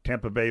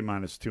 Tampa Bay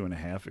minus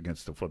 2.5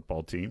 against the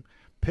football team.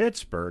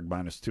 Pittsburgh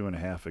minus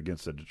 2.5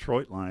 against the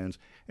Detroit Lions,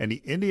 and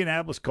the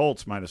Indianapolis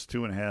Colts minus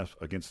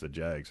 2.5 against the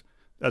Jags.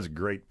 That's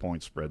great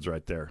point spreads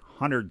right there.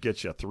 100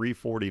 gets you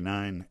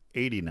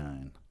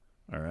 349.89.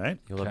 All right.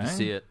 You'll love to Okay.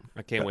 see it.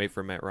 I can't wait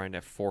for Matt Ryan to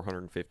have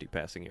 450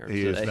 passing yards.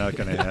 He is today. not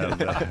going to have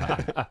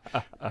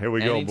that. Here we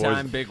go,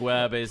 Anytime boys. Big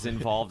Web is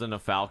involved in a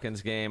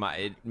Falcons game,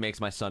 it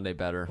makes my Sunday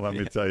better. Let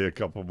me tell you a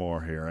couple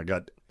more here. I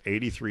got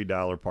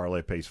 $83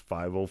 parlay pays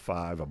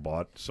 505. I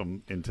bought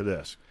some into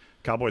this.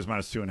 Cowboys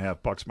minus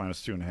 2.5, Bucks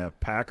minus 2.5,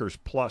 Packers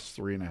plus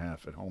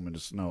 3.5 at home in the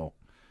snow.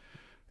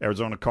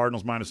 Arizona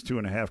Cardinals minus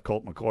 2.5,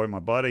 Colt McCoy, my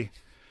buddy.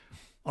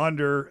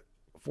 Under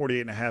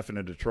 48.5 in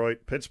the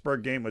Detroit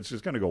Pittsburgh game, which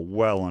is going to go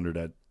well under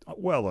that.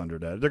 Well under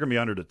that. They're going to be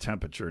under the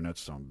temperature in that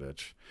son of a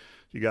bitch.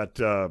 You got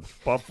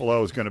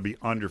Buffalo is going to be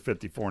under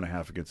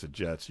 54.5 against the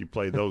Jets. You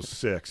play those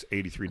 6,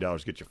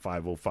 $83 get you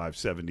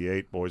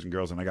 505.78, boys and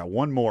girls. And I got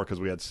one more because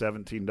we had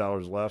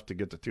 $17 left to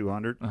get to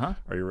 200. Uh-huh.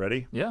 Are you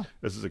ready? Yeah.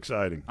 This is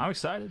exciting. I'm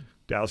excited.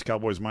 Dallas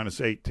Cowboys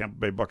minus 8, Tampa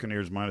Bay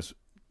Buccaneers minus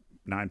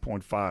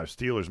 9.5,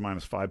 Steelers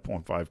minus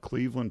 5.5,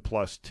 Cleveland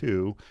plus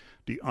 2.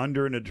 The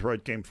under in the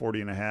Detroit game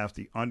 40.5,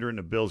 the under in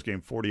the Bills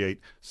game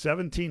 48.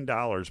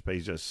 $17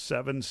 pays just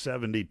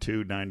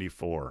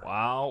 $772.94.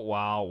 Wow.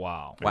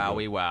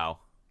 Wowie wow.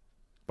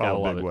 Gotta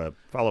Follow love Big it. Web.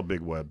 Follow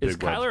Big Web. Is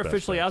Big Web's Kyler best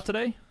officially bets. out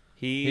today?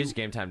 He's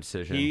game time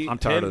decision. I'm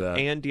tired him of that.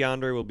 And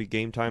DeAndre will be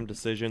game time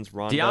decisions.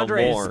 Rondell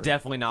DeAndre Moore. is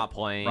definitely not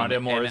playing.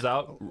 Rondell Moore and is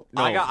out? No,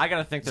 I got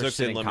to think they're Zook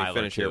sitting didn't let Kyler me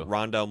finish too. here.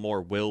 Rondell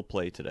Moore will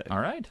play today. All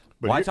right.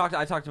 But Well, I here-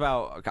 was talking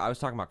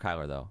about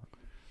Kyler though.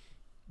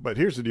 But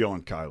here's the deal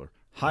on Kyler.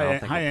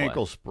 high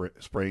ankle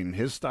sprain,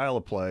 his style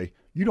of play,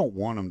 you don't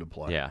want him to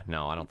play. Yeah,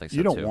 no, I don't think so.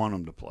 You don't want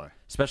him to play,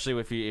 especially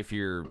if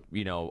you're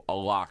a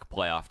lock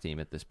playoff team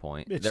at this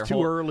point. It's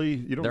too early.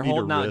 You don't. They're need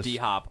holding to out risk.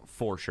 D-Hop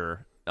for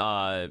sure.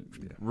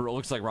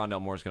 Looks like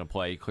Rondell Moore's going to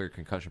play, clear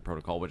concussion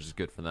protocol, which is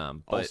good for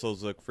them. But Also,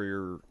 look for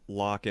your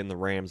lock in the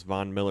Rams.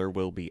 Von Miller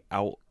will be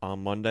out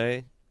on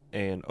Monday,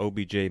 and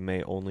OBJ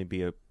may only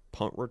be a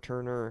punt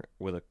returner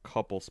with a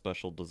couple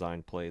special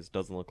design plays.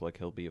 Doesn't look like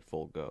he'll be a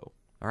full go.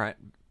 all right,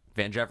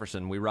 Van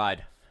Jefferson, we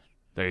ride.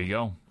 There you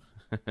go.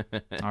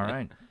 All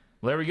right.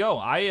 Well, there we go.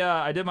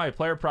 I did my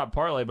player prop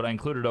parlay, but I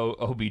included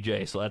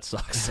OBJ, so that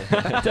sucks.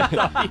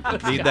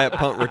 Need that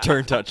punt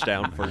return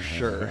touchdown for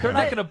sure. They're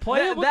not going to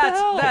play it. What That's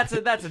the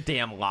hell? that's a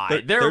damn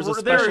lie. There's a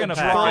they're special going to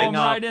package. throw him drawing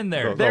up. right in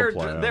there. They're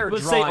They're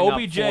Let's say drawing up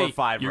OBJ, 4 or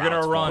 5 you're going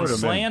routes to run Put him in.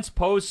 slants,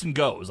 posts, and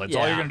goes. That's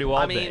all Yeah. you're going to do all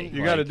I day. mean,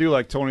 You got to do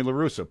like Tony La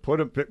Russa.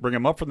 Bring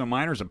him up from the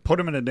minors and put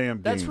him in a damn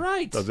game. That's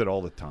right. Does it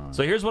all the time.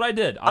 So here's what I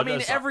did. I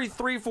mean, every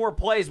 3-4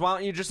 plays, why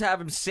don't you just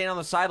have him stand on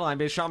the sideline,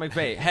 be Sean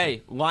McVay?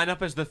 Hey, line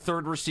up as the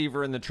third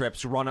receiver in the trips,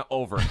 run it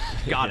over.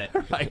 Got it.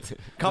 right.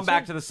 Come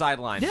back to the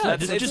sideline. Yeah,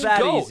 it's just that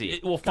go. easy.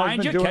 It will Guy's find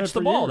been you, doing catch it the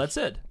for ball. years. That's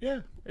it. Yeah.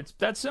 It's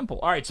that simple.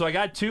 All right, so I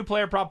got 2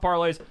 player prop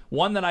parlays.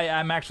 One that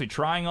I'm actually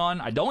trying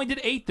on. I only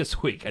did 8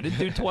 this week. I didn't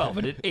do 12.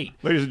 I did 8.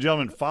 Ladies and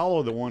gentlemen,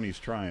 follow the one he's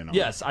trying on.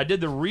 Yes, I did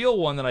the real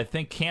one that I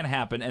think can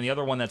happen, and the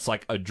other one that's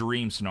like a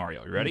dream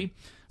scenario. You ready?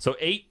 So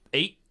eight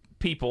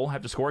people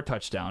have to score a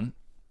touchdown.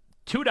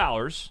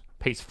 $2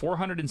 pays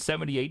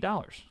 $478.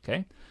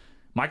 Okay.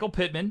 Michael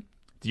Pittman,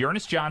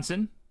 Dearness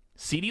Johnson,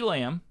 CeeDee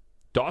Lamb,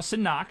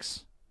 Dawson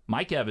Knox,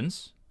 Mike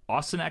Evans,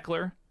 Austin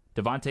Eckler,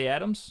 Devontae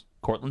Adams,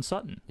 Cortland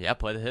Sutton. Yeah,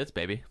 play the hits,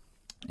 baby.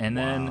 And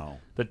then Wow.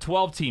 the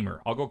 12-teamer.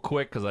 I'll go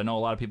quick because I know a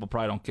lot of people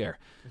probably don't care.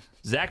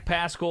 Zach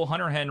Pascal,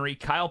 Hunter Henry,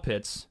 Kyle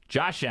Pitts,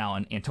 Josh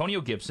Allen,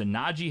 Antonio Gibson,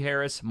 Najee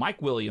Harris,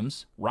 Mike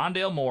Williams,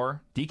 Rondale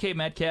Moore, DK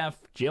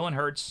Metcalf, Jalen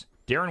Hurts,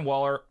 Darren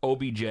Waller,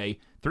 OBJ.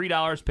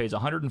 $3 pays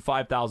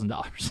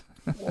 $105,000.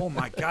 Oh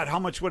my God! How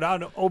much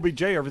without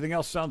OBJ? Everything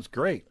else sounds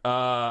great.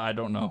 I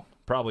don't know.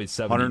 Probably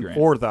 70 grand.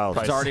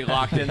 104,000. It's already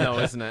locked in, though,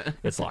 isn't it?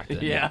 It's locked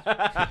in.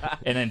 Yeah.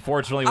 And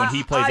unfortunately, when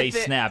he plays I a thi-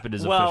 snap, it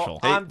is well, official.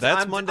 Hey, I'm- that's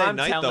I'm- Monday I'm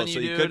night, though, telling so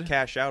you, you dude. could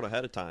cash out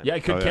ahead of time. Yeah,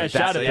 he could cash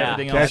That's- out if yeah.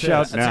 everything else Cash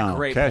out is. That's a now.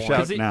 great Cash point.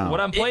 out now. What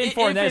I'm playing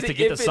for now is to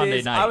get to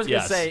Sunday night. I was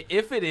yes. to say,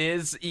 if it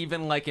is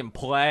even like in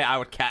play, I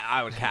would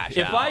cash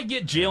If out. I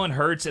get Jalen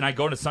Hurts and I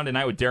go to Sunday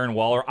night with Darren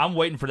Waller, I'm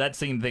waiting for that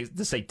thing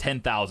to say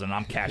 10,000 and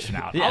I'm cashing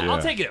out. Yeah. I'll Yeah.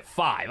 take it at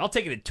 5. I'll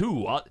take it at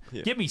 2.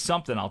 Give me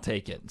something, I'll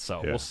take it.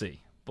 So Yeah. we'll see.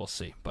 We'll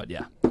see. But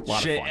yeah, a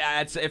lot Shit,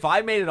 of fun. if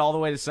I made it all the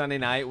way to Sunday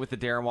night with the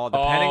Darren Waller,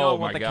 depending Oh, on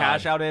what my the God.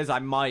 cash out is, I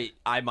might.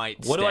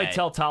 What do I stay.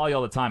 tell Tolly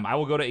all the time? I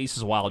will go to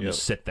Aces Wild and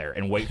just sit there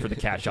and wait for the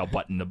cash out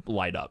button to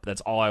light up.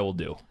 That's all I will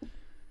do.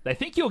 I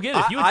think you'll get it.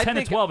 If you had 10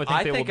 to 12,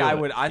 I think they will do I it.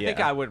 would. I think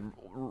Yeah. I would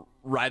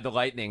ride the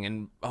Lightning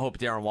and hope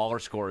Darren Waller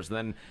scores,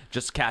 then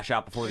just cash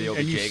out before the OBJ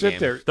and you game. sit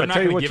there. They're I not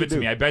tell you going to what give you it to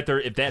do. me. I bet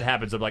if that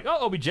happens, I'm like,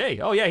 oh,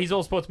 OBJ. Oh, yeah, he's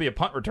all supposed to be a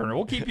punt returner.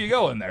 We'll keep you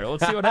going there.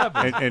 Let's see what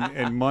happens.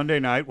 And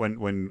Monday night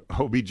when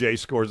OBJ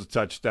scores a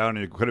touchdown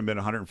and it could have been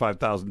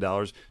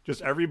 $105,000,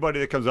 just everybody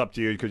that comes up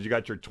to you because you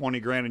got your 20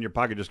 grand in your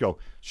pocket, just go,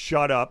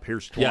 shut up.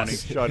 Here's 20.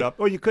 Yes. Shut up.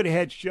 Oh, you could have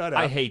had shut up.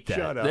 I hate that.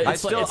 Shut up.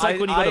 It's like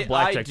when you go to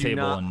blackjack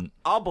table and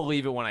I'll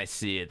believe it when I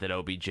see it that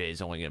OBJ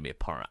is only going to be a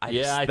punt. I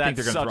think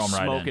they're going gonna throw him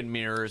right smoke in. and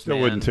mirrors. Still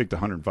man. wouldn't take the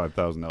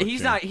 $105,000.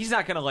 He's not. He's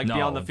not going to be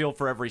No. on the field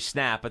for every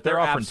snap, but They're they're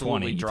offering absolutely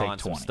 20, you take drawing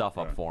some 20. stuff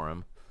up for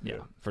him. yeah,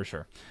 for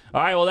sure.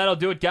 All right, well, that'll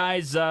do it,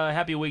 guys.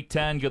 Happy Week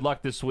 10. Good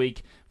luck this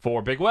week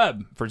for Big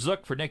Web, for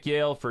Zook, for Nick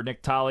Yale, for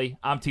Nick Tolley.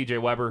 I'm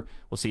TJ Weber.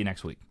 We'll see you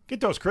next week. Get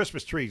those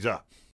Christmas trees up.